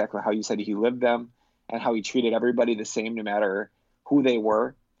 and exactly how you said he lived them, and how he treated everybody the same no matter who they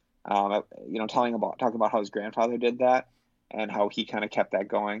were. Talking about how his grandfather did that and how he kind of kept that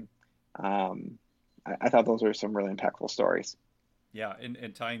going. I thought those were some really impactful stories. Yeah,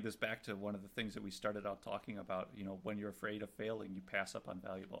 and tying this back to one of the things that we started out talking about, when you're afraid of failing, you pass up on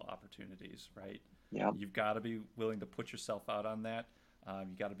valuable opportunities, right? Yeah. You've got to be willing to put yourself out on that.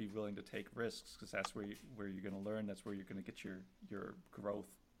 You got to be willing to take risks because that's where you're going to learn. That's where you're going to get your growth.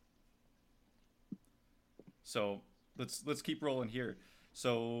 So let's keep rolling here.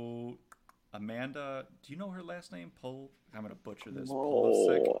 So Amanda, do you know her last name? I'm going to butcher this.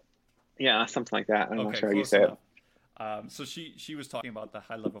 Pulisic. Oh, yeah, something like that. I'm not Okay, sure how you close say it. enough. So she was talking about the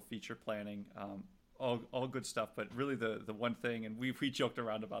high level feature planning, all good stuff. But really the one thing, and we joked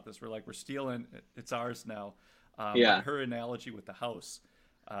around about this. We're like, we're stealing, it's ours now. Yeah. But her analogy with the house,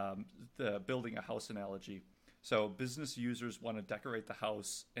 the building a house analogy. So business users want to decorate the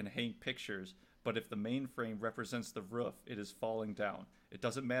house and hang pictures, but if the main frame represents the roof, it is falling down. It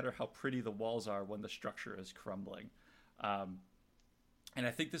doesn't matter how pretty the walls are when the structure is crumbling. And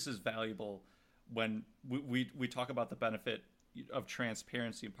I think this is valuable when we talk about the benefit of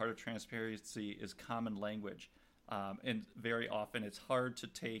transparency, and part of transparency is common language. And very often it's hard to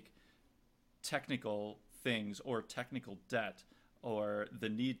take technical things or technical debt or the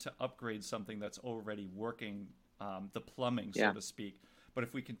need to upgrade something that's already working, the plumbing, so to speak. But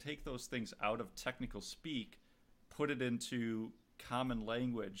if we can take those things out of technical speak, put it into common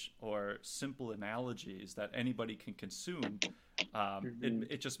language or simple analogies that anybody can consume,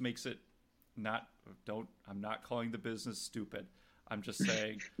 it just makes it I'm not calling the business stupid. I'm just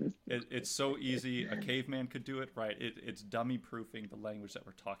saying it's so easy. A caveman could do it, right? It's dummy proofing the language that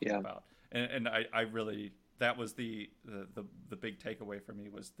we're talking about. And I really, that was the big takeaway for me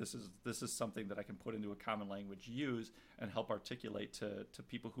was this is something that I can put into a common language, use, and help articulate to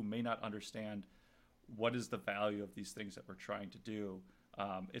people who may not understand what is the value of these things that we're trying to do.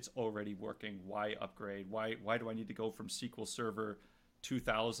 It's already working. Why upgrade? Why do I need to go from SQL Server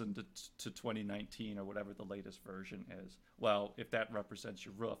 2000 to 2019 or whatever the latest version is? Well, if that represents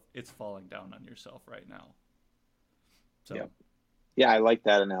your roof, it's falling down on yourself right now. So yeah, I like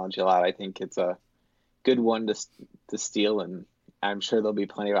that analogy a lot. I think it's a good one to steal, and I'm sure there'll be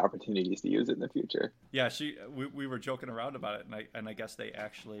plenty of opportunities to use it in the future. Yeah, we were joking around about it, and I guess they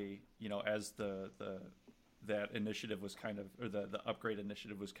actually, as that initiative was kind of, or the upgrade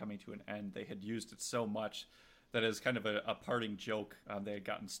initiative was coming to an end, they had used it so much that as kind of a parting joke, they had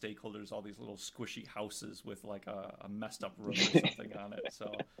gotten stakeholders all these little squishy houses with like a messed up roof or something on it.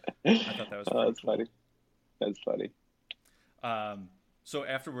 So I thought that was pretty cool. Funny. That's funny. So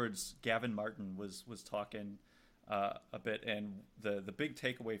afterwards, Gavin Martin was talking a bit, and the big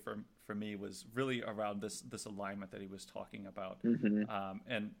takeaway for me was really around this alignment that he was talking about.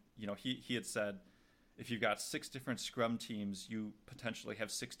 And he had said, if you've got 6 different Scrum teams, you potentially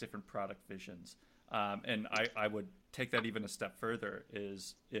have 6 different product visions. And I would take that even a step further,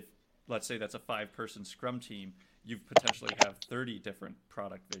 is if, let's say that's a 5-person Scrum team, you potentially have 30 different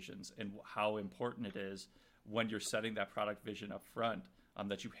product visions, and how important it is when you're setting that product vision up front,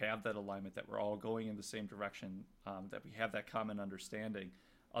 that you have that alignment, that we're all going in the same direction, that we have that common understanding.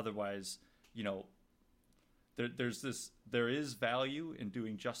 Otherwise, there is value in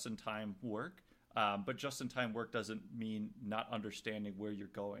doing just-in-time work, but just-in-time work doesn't mean not understanding where you're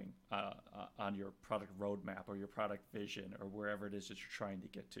going on your product roadmap or your product vision or wherever it is that you're trying to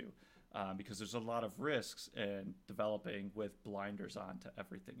get to, because there's a lot of risks in developing with blinders on to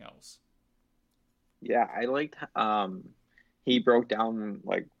everything else. Yeah, I liked he broke down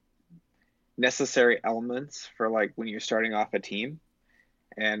like necessary elements for like when you're starting off a team.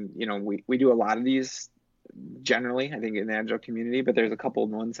 And we do a lot of these generally, I think, in the Agile community, but there's a couple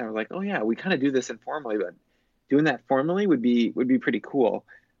of ones I was like, oh yeah, we kind of do this informally, but doing that formally would be pretty cool.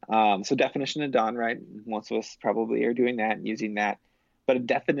 So definition of done, right? Most of us probably are doing that and using that. But a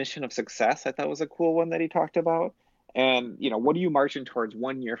definition of success, I thought, was a cool one that he talked about. And what are you marching towards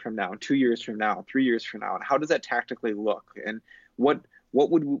 1 year from now, 2 years from now, 3 years from now, and how does that tactically look? And what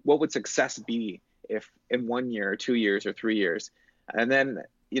would success be if in 1 year or 2 years or 3 years? And then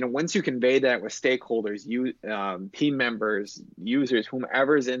once you convey that with stakeholders, team members, users,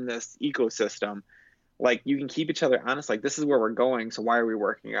 whomever's in this ecosystem, like you can keep each other honest, like this is where we're going, so why are we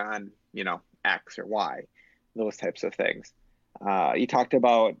working on, X or Y, those types of things. You talked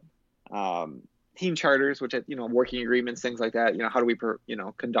about um, team charters, which, working agreements, things like that. How do we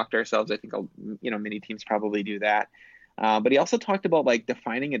conduct ourselves? I think many teams probably do that. But he also talked about like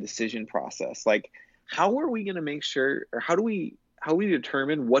defining a decision process, like how are we going to make sure, or how we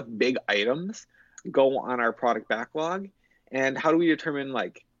determine what big items go on our product backlog, and how do we determine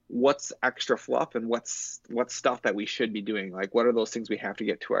like what's extra fluff and what's stuff that we should be doing, like what are those things we have to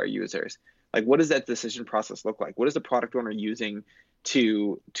get to our users, like what does that decision process look like, what is the product owner using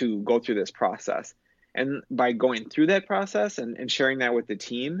to go through this process. And by going through that process and sharing that with the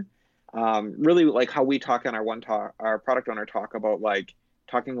team, really like how we talk on our product owner talk about, like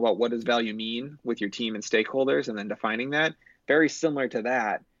talking about what does value mean with your team and stakeholders, and then defining that. Very similar to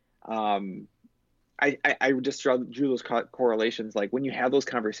that. I just drew those correlations. Like when you have those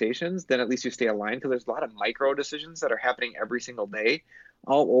conversations, then at least you stay aligned, because there's a lot of micro decisions that are happening every single day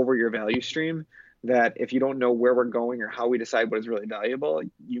all over your value stream, that if you don't know where we're going or how we decide what is really valuable,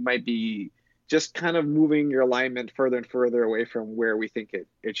 you might be just kind of moving your alignment further and further away from where we think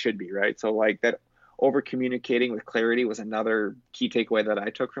it should be, right? So like that over communicating with clarity was another key takeaway that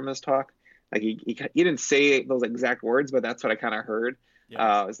I took from this talk. Like he didn't say those exact words, but that's what I kind of heard.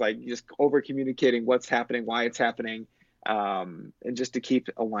 Yeah. It's like just over communicating what's happening, why it's happening, and just to keep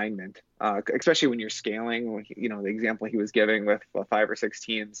alignment, especially when you're scaling. The example he was giving with 5 or 6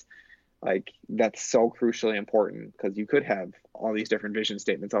 teams, like that's so crucially important, because you could have all these different vision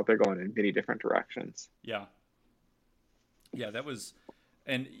statements out there going in many different directions. Yeah. Yeah, that was,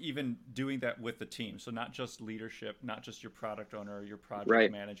 and even doing that with the team. So not just leadership, not just your product owner or your project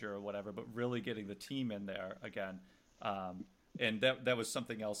Right. manager or whatever, but really getting the team in there again. And that was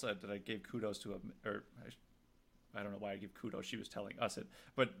something else that I gave kudos to him, or I don't know why I give kudos. She was telling us it,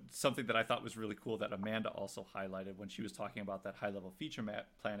 but something that I thought was really cool that Amanda also highlighted when she was talking about that high level feature map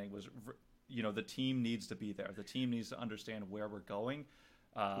planning was, the team needs to be there. The team needs to understand where we're going.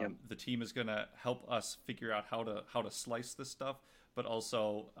 Yep. The team is going to help us figure out how to slice this stuff, but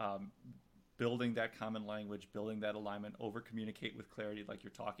also building that common language, building that alignment, over communicate with clarity, like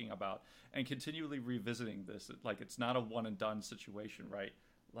you're talking about, and continually revisiting this. Like it's not a one and done situation, right?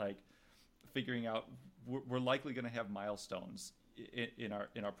 Like figuring out we're likely going to have milestones in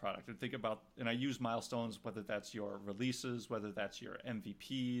our product, and think about, and I use milestones, whether that's your releases, whether that's your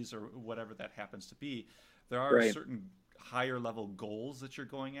MVPs, or whatever that happens to be. There are Right. certain higher level goals that you're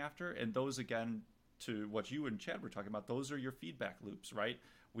going after, and those, again, to what you and Chad were talking about, those are your feedback loops, right?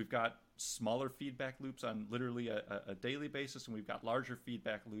 We've got smaller feedback loops on literally a daily basis, and we've got larger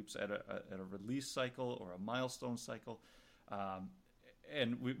feedback loops at a release cycle or a milestone cycle.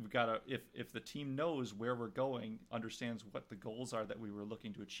 And we've got to, if the team knows where we're going, understands what the goals are that we were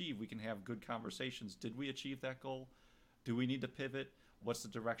looking to achieve, we can have good conversations. Did we achieve that goal? Do we need to pivot? What's the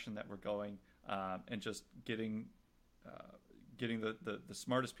direction that we're going? And just getting the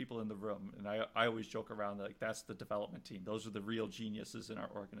smartest people in the room. And I always joke around that, like, that's the development team. Those are the real geniuses in our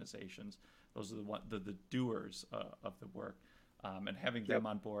organizations. Those are the doers of the work. And having them Yep.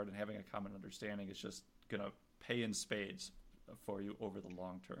 on board and having a common understanding is just going to pay in spades for you over the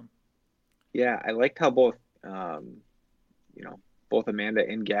long term. Yeah, I liked how both Amanda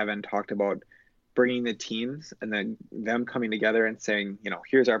and Gavin talked about bringing the teams and then them coming together and saying,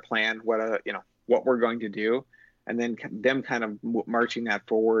 here's our plan, what we're going to do, and then them kind of marching that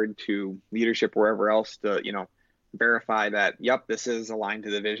forward to leadership wherever else to, verify that, yep, this is aligned to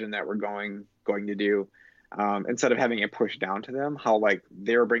the vision that we're going to do. Instead of having it pushed down to them, how like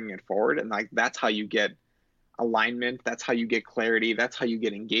they're bringing it forward, and like that's how you get alignment, that's how you get clarity, that's how you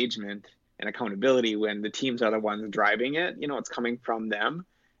get engagement and accountability, when the teams are the ones driving it. It's coming from them,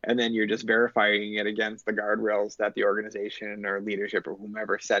 and then you're just verifying it against the guardrails that the organization or leadership or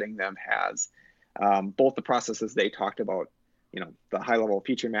whomever setting them has. Both the processes they talked about, the high level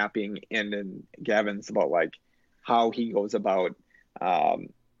feature mapping, and then Gavin's about like how he goes about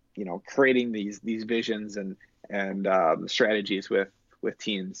creating these visions and strategies with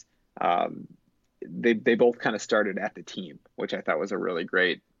teams. They both kind of started at the team, which I thought was a really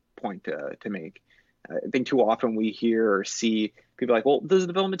great point to make. I think too often we hear or see people like, well, does the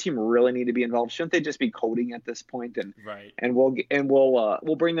development team really need to be involved? Shouldn't they just be coding at this point? Right. And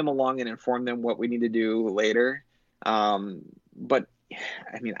we'll bring them along and inform them what we need to do later. But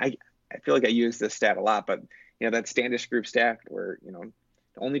I mean, I feel like I use this stat a lot, but that Standish Group stat where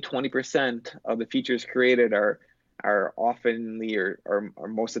only 20% of the features created are oftenly or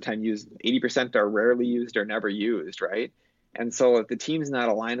most of the time used. 80% are rarely used or never used, right? And so if the team's not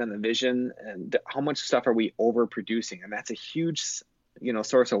aligned on the vision, and how much stuff are we overproducing? And that's a huge,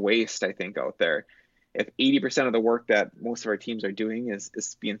 source of waste, I think, out there. if 80% of the work that most of our teams are doing is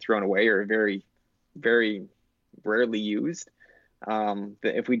being thrown away or very, very rarely used, what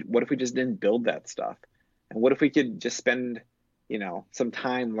if we just didn't build that stuff? And what if we could just spend, some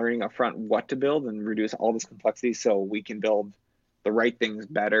time learning up front what to build and reduce all this complexity so we can build the right things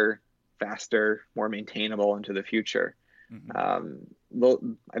better, faster, more maintainable into the future.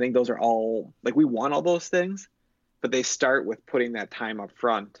 Mm-hmm. I think those are all, like, we want all those things, but they start with putting that time up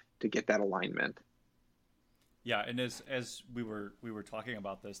front to get that alignment. Yeah, and as we were talking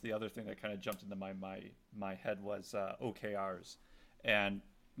about this, the other thing that kind of jumped into my head was OKRs, and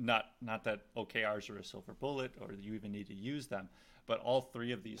not that OKRs are a silver bullet or you even need to use them, but all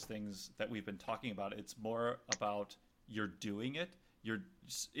three of these things that we've been talking about, it's more about you're doing it. You're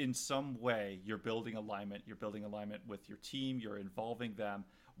in some way you're building alignment. You're building alignment with your team. You're involving them.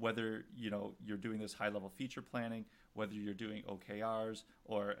 Whether you're doing this high level feature planning, whether you're doing OKRs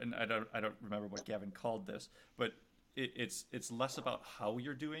and I don't remember what Gavin called this, but it's less about how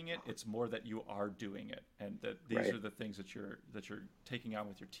you're doing it. It's more that you are doing it, and that these Right. are the things that you're taking on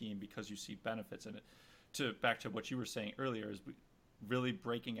with your team because you see benefits in it. Back to what you were saying earlier is really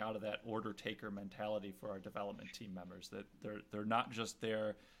breaking out of that order taker mentality for our development team members, that they're not just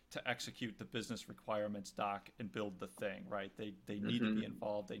there to execute the business requirements doc and build the thing, right? They need to be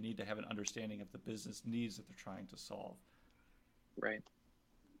involved. They need to have an understanding of the business needs that they're trying to solve. Right.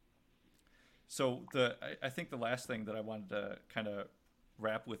 So I think the last thing that I wanted to kind of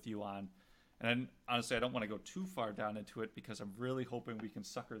wrap with you on, and honestly, I don't want to go too far down into it because I'm really hoping we can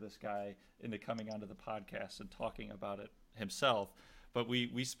sucker this guy into coming onto the podcast and talking about it himself. But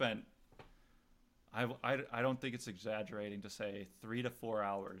we spent, I don't think it's exaggerating to say 3 to 4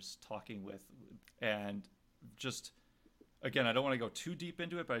 hours talking with, and just, again, I don't want to go too deep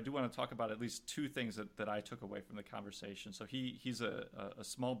into it, but I do want to talk about at least two things that I took away from the conversation. So he's a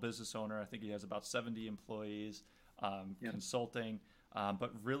small business owner. I think he has about 70 employees, consulting,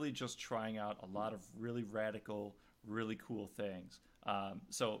 but really just trying out a lot of really radical, really cool things.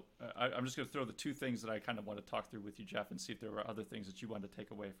 So I'm just going to throw the two things that I kind of want to talk through with you, Jeff, and see if there were other things that you wanted to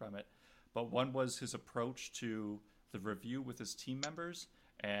take away from it. But one was his approach to the review with his team members,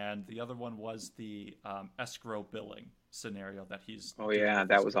 and the other one was the escrow billing scenario that he's. Oh yeah,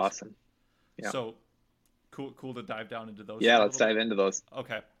 that was awesome. Yeah. So cool to dive down into those. Yeah, let's dive into those.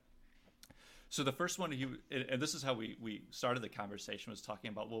 Okay. So the first one, and this is how we started the conversation, was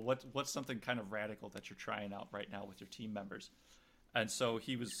talking about, well, what's something kind of radical that you're trying out right now with your team members? And so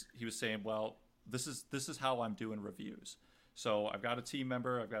he was saying, well, this is how I'm doing reviews. So I've got a team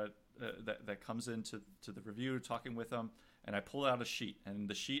member, I've got that comes into the review, talking with them, and I pull out a sheet, and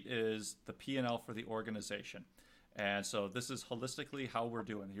the sheet is the P&L for the organization. And so this is holistically how we're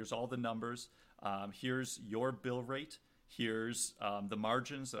doing. Here's all the numbers. Here's your bill rate. Here's the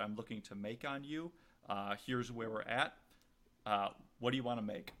margins that I'm looking to make on you. Here's where we're at. What do you want to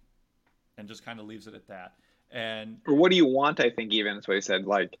make? And just kind of leaves it at that. Or what do you want? I think even that's what he said.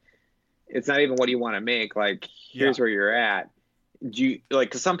 Like, it's not even what do you want to make. Like, here's where you're at. Do you like?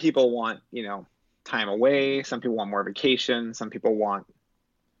 Because some people want time away. Some people want more vacation. Some people want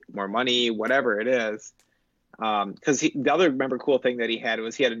more money. Whatever it is. Because the other cool thing that he had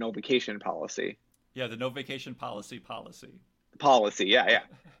was he had a no vacation policy. Yeah, the no vacation policy. Yeah.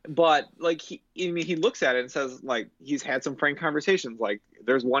 But like he looks at it and says, like, he's had some frank conversations. Like,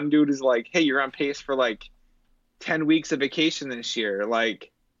 there's one dude who's like, hey, you're on pace for like 10 weeks of vacation this year. Like,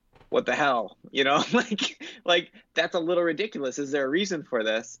 what the hell? Like that's a little ridiculous. Is there a reason for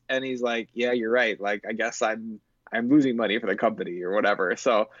this? And he's like, yeah, you're right. Like, I guess I'm losing money for the company or whatever.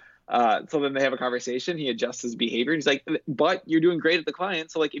 So then they have a conversation. He adjusts his behavior. He's like, but you're doing great at the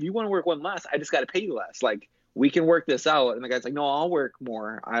client. So like, if you want to work one less, I just got to pay you less. Like, we can work this out. And the guy's like, no, I'll work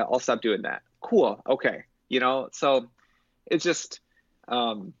more. I'll stop doing that. Cool. Okay. So it's just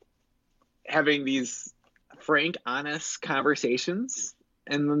having these frank, honest conversations,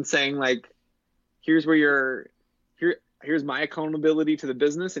 and then saying like, here's my accountability to the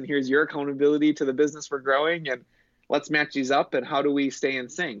business, and here's your accountability to the business we're growing, and let's match these up, and how do we stay in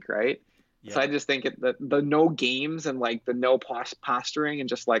sync, right? Yeah. So I just think the no games and like the no posturing, and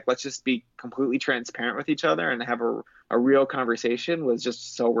just like, let's just be completely transparent with each other and have a real conversation was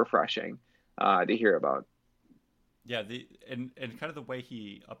just so refreshing to hear about. Yeah, and kind of the way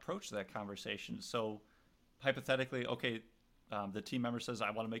he approached that conversation. So hypothetically, okay, the team member says, I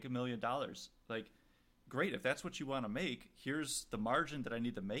want to make $1 million. Like, great, if that's what you want to make, here's the margin that I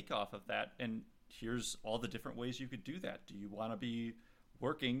need to make off of that, and here's all the different ways you could do that. Do you want to be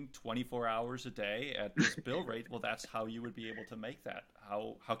working 24 hours a day at this bill rate? Well, that's how you would be able to make that.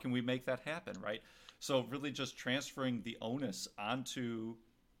 How can we make that happen, right? So really just transferring the onus onto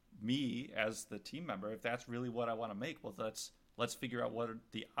me as the team member, if that's really what I want to make, well, let's figure out what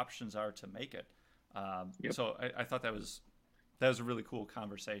the options are to make it. Yep. So I thought that was a really cool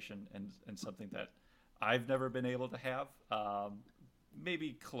conversation, and something that I've never been able to have.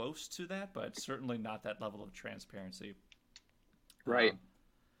 Maybe close to that, but certainly not that level of transparency. Right.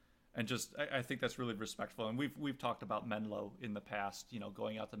 And just, I think that's really respectful. And we've talked about Menlo in the past,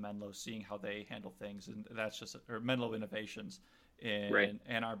 going out to Menlo, seeing how they handle things, and that's just, or Menlo Innovations in Right.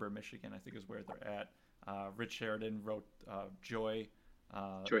 Ann Arbor, Michigan, I think is where they're at. Rich Sheridan wrote Joy,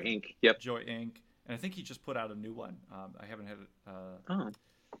 Joy Inc. Yep. Joy Inc. And I think he just put out a new one. I haven't had it. Oh,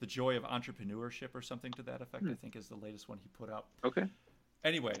 The Joy of Entrepreneurship or something to that effect, I think is the latest one he put out. okay.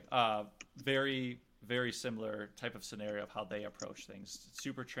 Anyway, very, very similar type of scenario of how they approach things.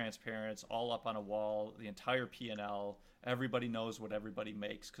 Super transparent, it's all up on a wall, the entire P&L. Everybody knows what everybody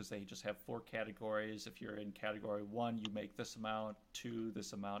makes because they just have 4 categories. If you're in category 1, you make this amount, 2,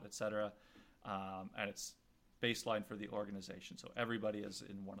 this amount, etc. And it's baseline for the organization. So everybody is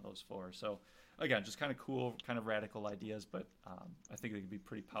in one of those 4. So again, just kind of cool, kind of radical ideas, but I think they could be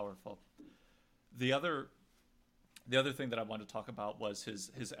pretty powerful. The other thing that I wanted to talk about was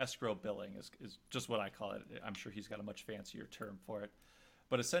his escrow billing is just what I call it. I'm sure he's got a much fancier term for it.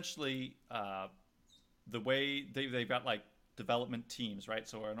 But essentially, the way they've got like development teams, right?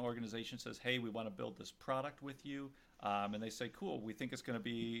 So an organization says, hey, we want to build this product with you. And they say, cool, we think it's going to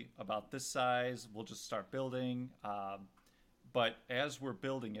be about this size. We'll just start building. But as we're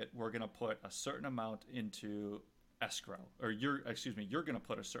building it, we're going to put a certain amount into escrow, or you're going to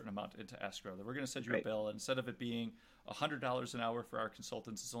put a certain amount into escrow. That we're going to send you a bill, and instead of it being $100 an hour for our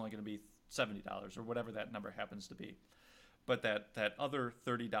consultants, it's only going to be $70 or whatever that number happens to be. But that other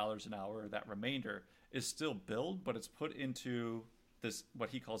 $30 an hour, that remainder, is still billed, but it's put into this, what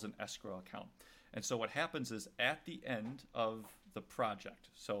he calls an escrow account. And so what happens is at the end of the project,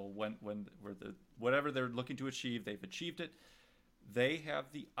 so when whatever they're looking to achieve, they've achieved it, they have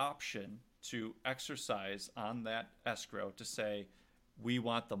the option to exercise on that escrow to say, we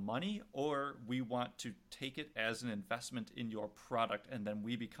want the money, or we want to take it as an investment in your product, and then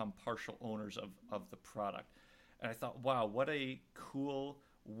we become partial owners of the product. And I thought, wow, what a cool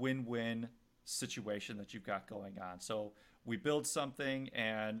win-win situation that you've got going on. So we build something,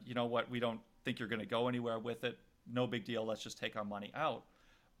 and you know what, we don't think you're going to go anywhere with it. No big deal, let's just take our money out.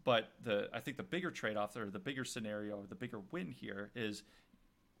 But I think the bigger trade-off, or the bigger scenario, or the bigger win here is,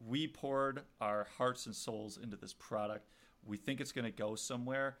 we poured our hearts and souls into this product. We think it's going to go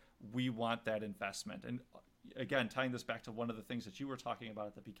somewhere. We want that investment. And again, tying this back to one of the things that you were talking about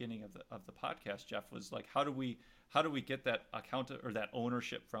at the beginning of the podcast, Jeff, was like, how do we get that account or that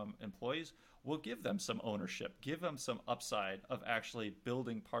ownership from employees? We'll give them some ownership, give them some upside of actually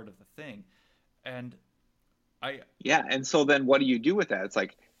building part of the thing. And and so then what do you do with that? It's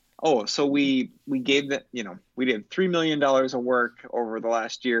like, oh, so we gave that, we did $3 million of work over the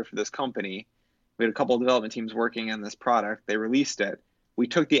last year for this company. We had a couple of development teams working on this product. They released it. We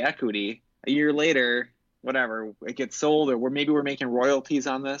took the equity. A year later, whatever, it gets sold, or maybe we're making royalties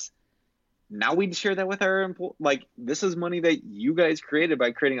on this. Now we share that with our employees. Like, this is money that you guys created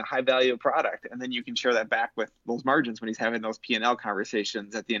by creating a high value product. And then you can share that back with those margins when he's having those P&L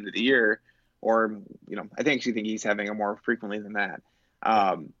conversations at the end of the year. Or, I actually think he's having it more frequently than that.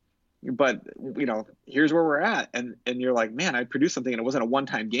 But, here's where we're at. And you're like, man, I produced something and it wasn't a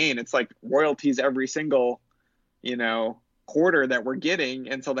one-time gain. It's like royalties every single, quarter that we're getting.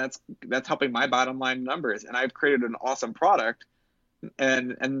 And so that's helping my bottom line numbers. And I've created an awesome product.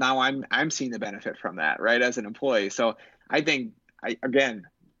 And now I'm seeing the benefit from that, right, as an employee. So I think, again,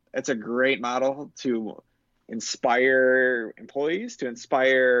 it's a great model to inspire employees, to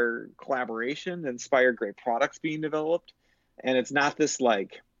inspire collaboration, to inspire great products being developed. And it's not this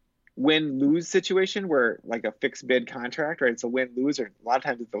like win-lose situation where like a fixed bid contract, right? It's a win-lose, or a lot of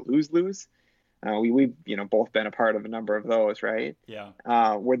times it's a lose-lose. We've both been a part of a number of those, right? Yeah.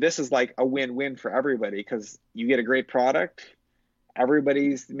 Where this is like a win-win for everybody, because you get a great product,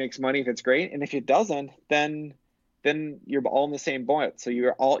 everybody makes money if it's great, and if it doesn't, then you're all in the same boat. So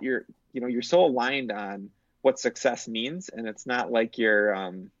you're so aligned on what success means, and it's not like you're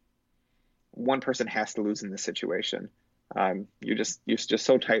one person has to lose in this situation. You're just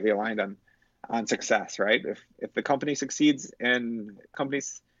so tightly aligned on success, right? If the company succeeds and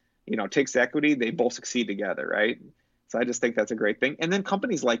companies takes the equity, they both succeed together, right? So I just think that's a great thing. And then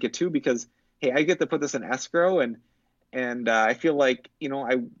companies like it too, because hey, I get to put this in escrow, and I feel like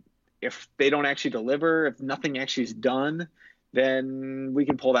if they don't actually deliver, if nothing actually is done, then we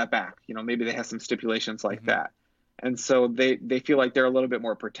can pull that back. Maybe they have some stipulations like that, and so they feel like they're a little bit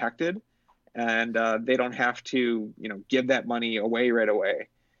more protected, and they don't have to give that money away right away.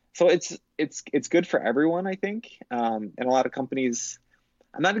 So it's good for everyone, I think. And a lot of companies,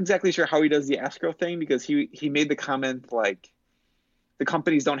 I'm not exactly sure how he does the escrow thing, because he made the comment like the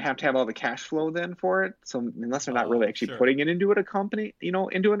companies don't have to have all the cash flow then for it. So unless they're not really Oh, actually sure. putting it into a company,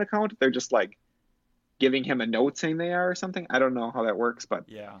 into an account, they're just like giving him a note saying they are or something. I don't know how that works, but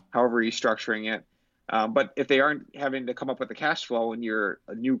Yeah. however he's structuring it. But if they aren't having to come up with the cash flow and you're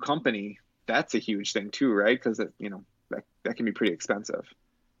a new company, that's a huge thing too, right? Because that can be pretty expensive.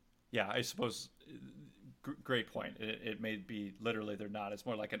 Yeah, I suppose. Great point. It may be literally they're not. It's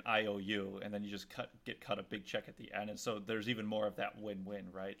more like an IOU, and then you just get cut a big check at the end, and so there's even more of that win-win,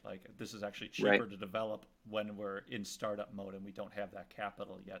 right? Like this is actually Right. cheaper to develop when we're in startup mode and we don't have that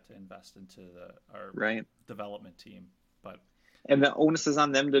capital yet to invest into our Right. development team. But And the onus is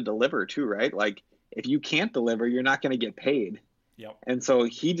on them to deliver too, right? Like if you can't deliver, you're not going to get paid. yep, And so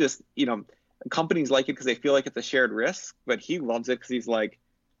he just, companies like it because they feel like it's a shared risk, but he loves it because he's like,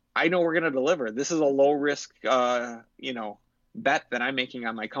 I know we're going to deliver. This is a low risk, bet that I'm making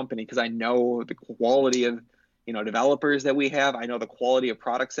on my company because I know the quality of, developers that we have. I know the quality of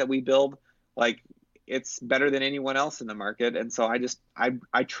products that we build. Like it's better than anyone else in the market. And so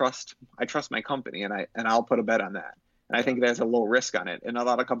I trust my company, and I'll put a bet on that. And I yeah, think it has a low risk on it. And a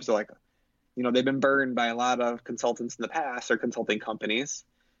lot of companies are like, they've been burned by a lot of consultants in the past or consulting companies.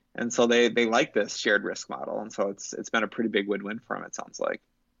 And so they like this shared risk model. And so it's been a pretty big win-win for them, it sounds like.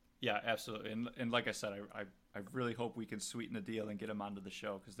 yeah, absolutely. And like I said, I really hope we can sweeten the deal and get him onto the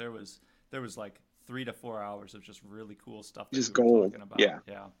show because there was like 3 to 4 hours of just really cool stuff that we Just were gold. talking about. Yeah.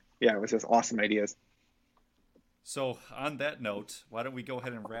 Yeah. Yeah, it was just awesome ideas. So, on that note, why don't we go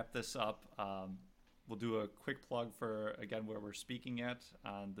ahead and wrap this up? We'll do a quick plug for, again, where we're speaking at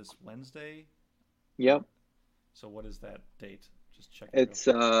on this Wednesday. Yep. So, what is that date? Just check it real It's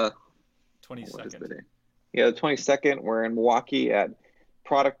quick. what is 22nd. the day? Yeah, the 22nd. We're in Milwaukee at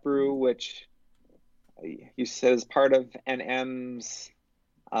Product Brew, which you said is part of NM's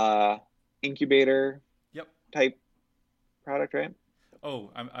uh, incubator Yep. type product, right?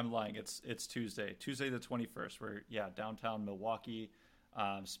 Oh, I'm lying. It's Tuesday. Tuesday the 21st. We're, yeah, downtown Milwaukee.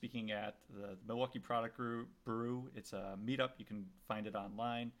 Speaking at the Milwaukee Product Brew. It's a meetup. You can find it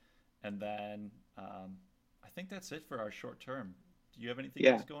online. And then I think that's it for our short term. Do you have anything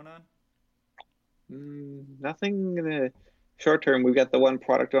Yeah. else going on? Nothing in the short term. We've got the one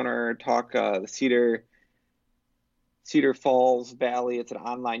product owner talk, the Cedar Falls Valley. It's an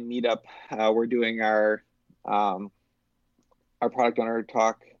online meetup. We're doing um, our product owner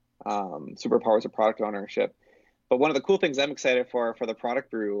talk, superpowers of product ownership. But one of the cool things I'm excited for the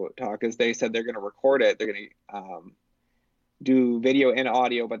product brew talk is they said they're going to record it. They're going to do video and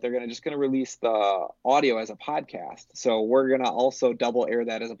audio, but they're going to release the audio as a podcast. So we're going to also double air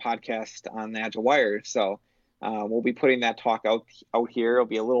that as a podcast on the Agile Wire. So we'll be putting that talk out here. It'll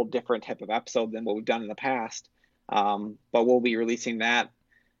be a little different type of episode than what we've done in the past, but we'll be releasing that,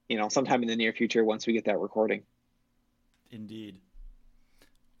 sometime in the near future once we get that recording. Indeed.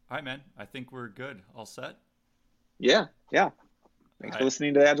 All right, man. I think we're good. All set? Yeah, yeah. All Thanks for right.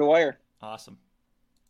 listening to the Agile Wire. Awesome.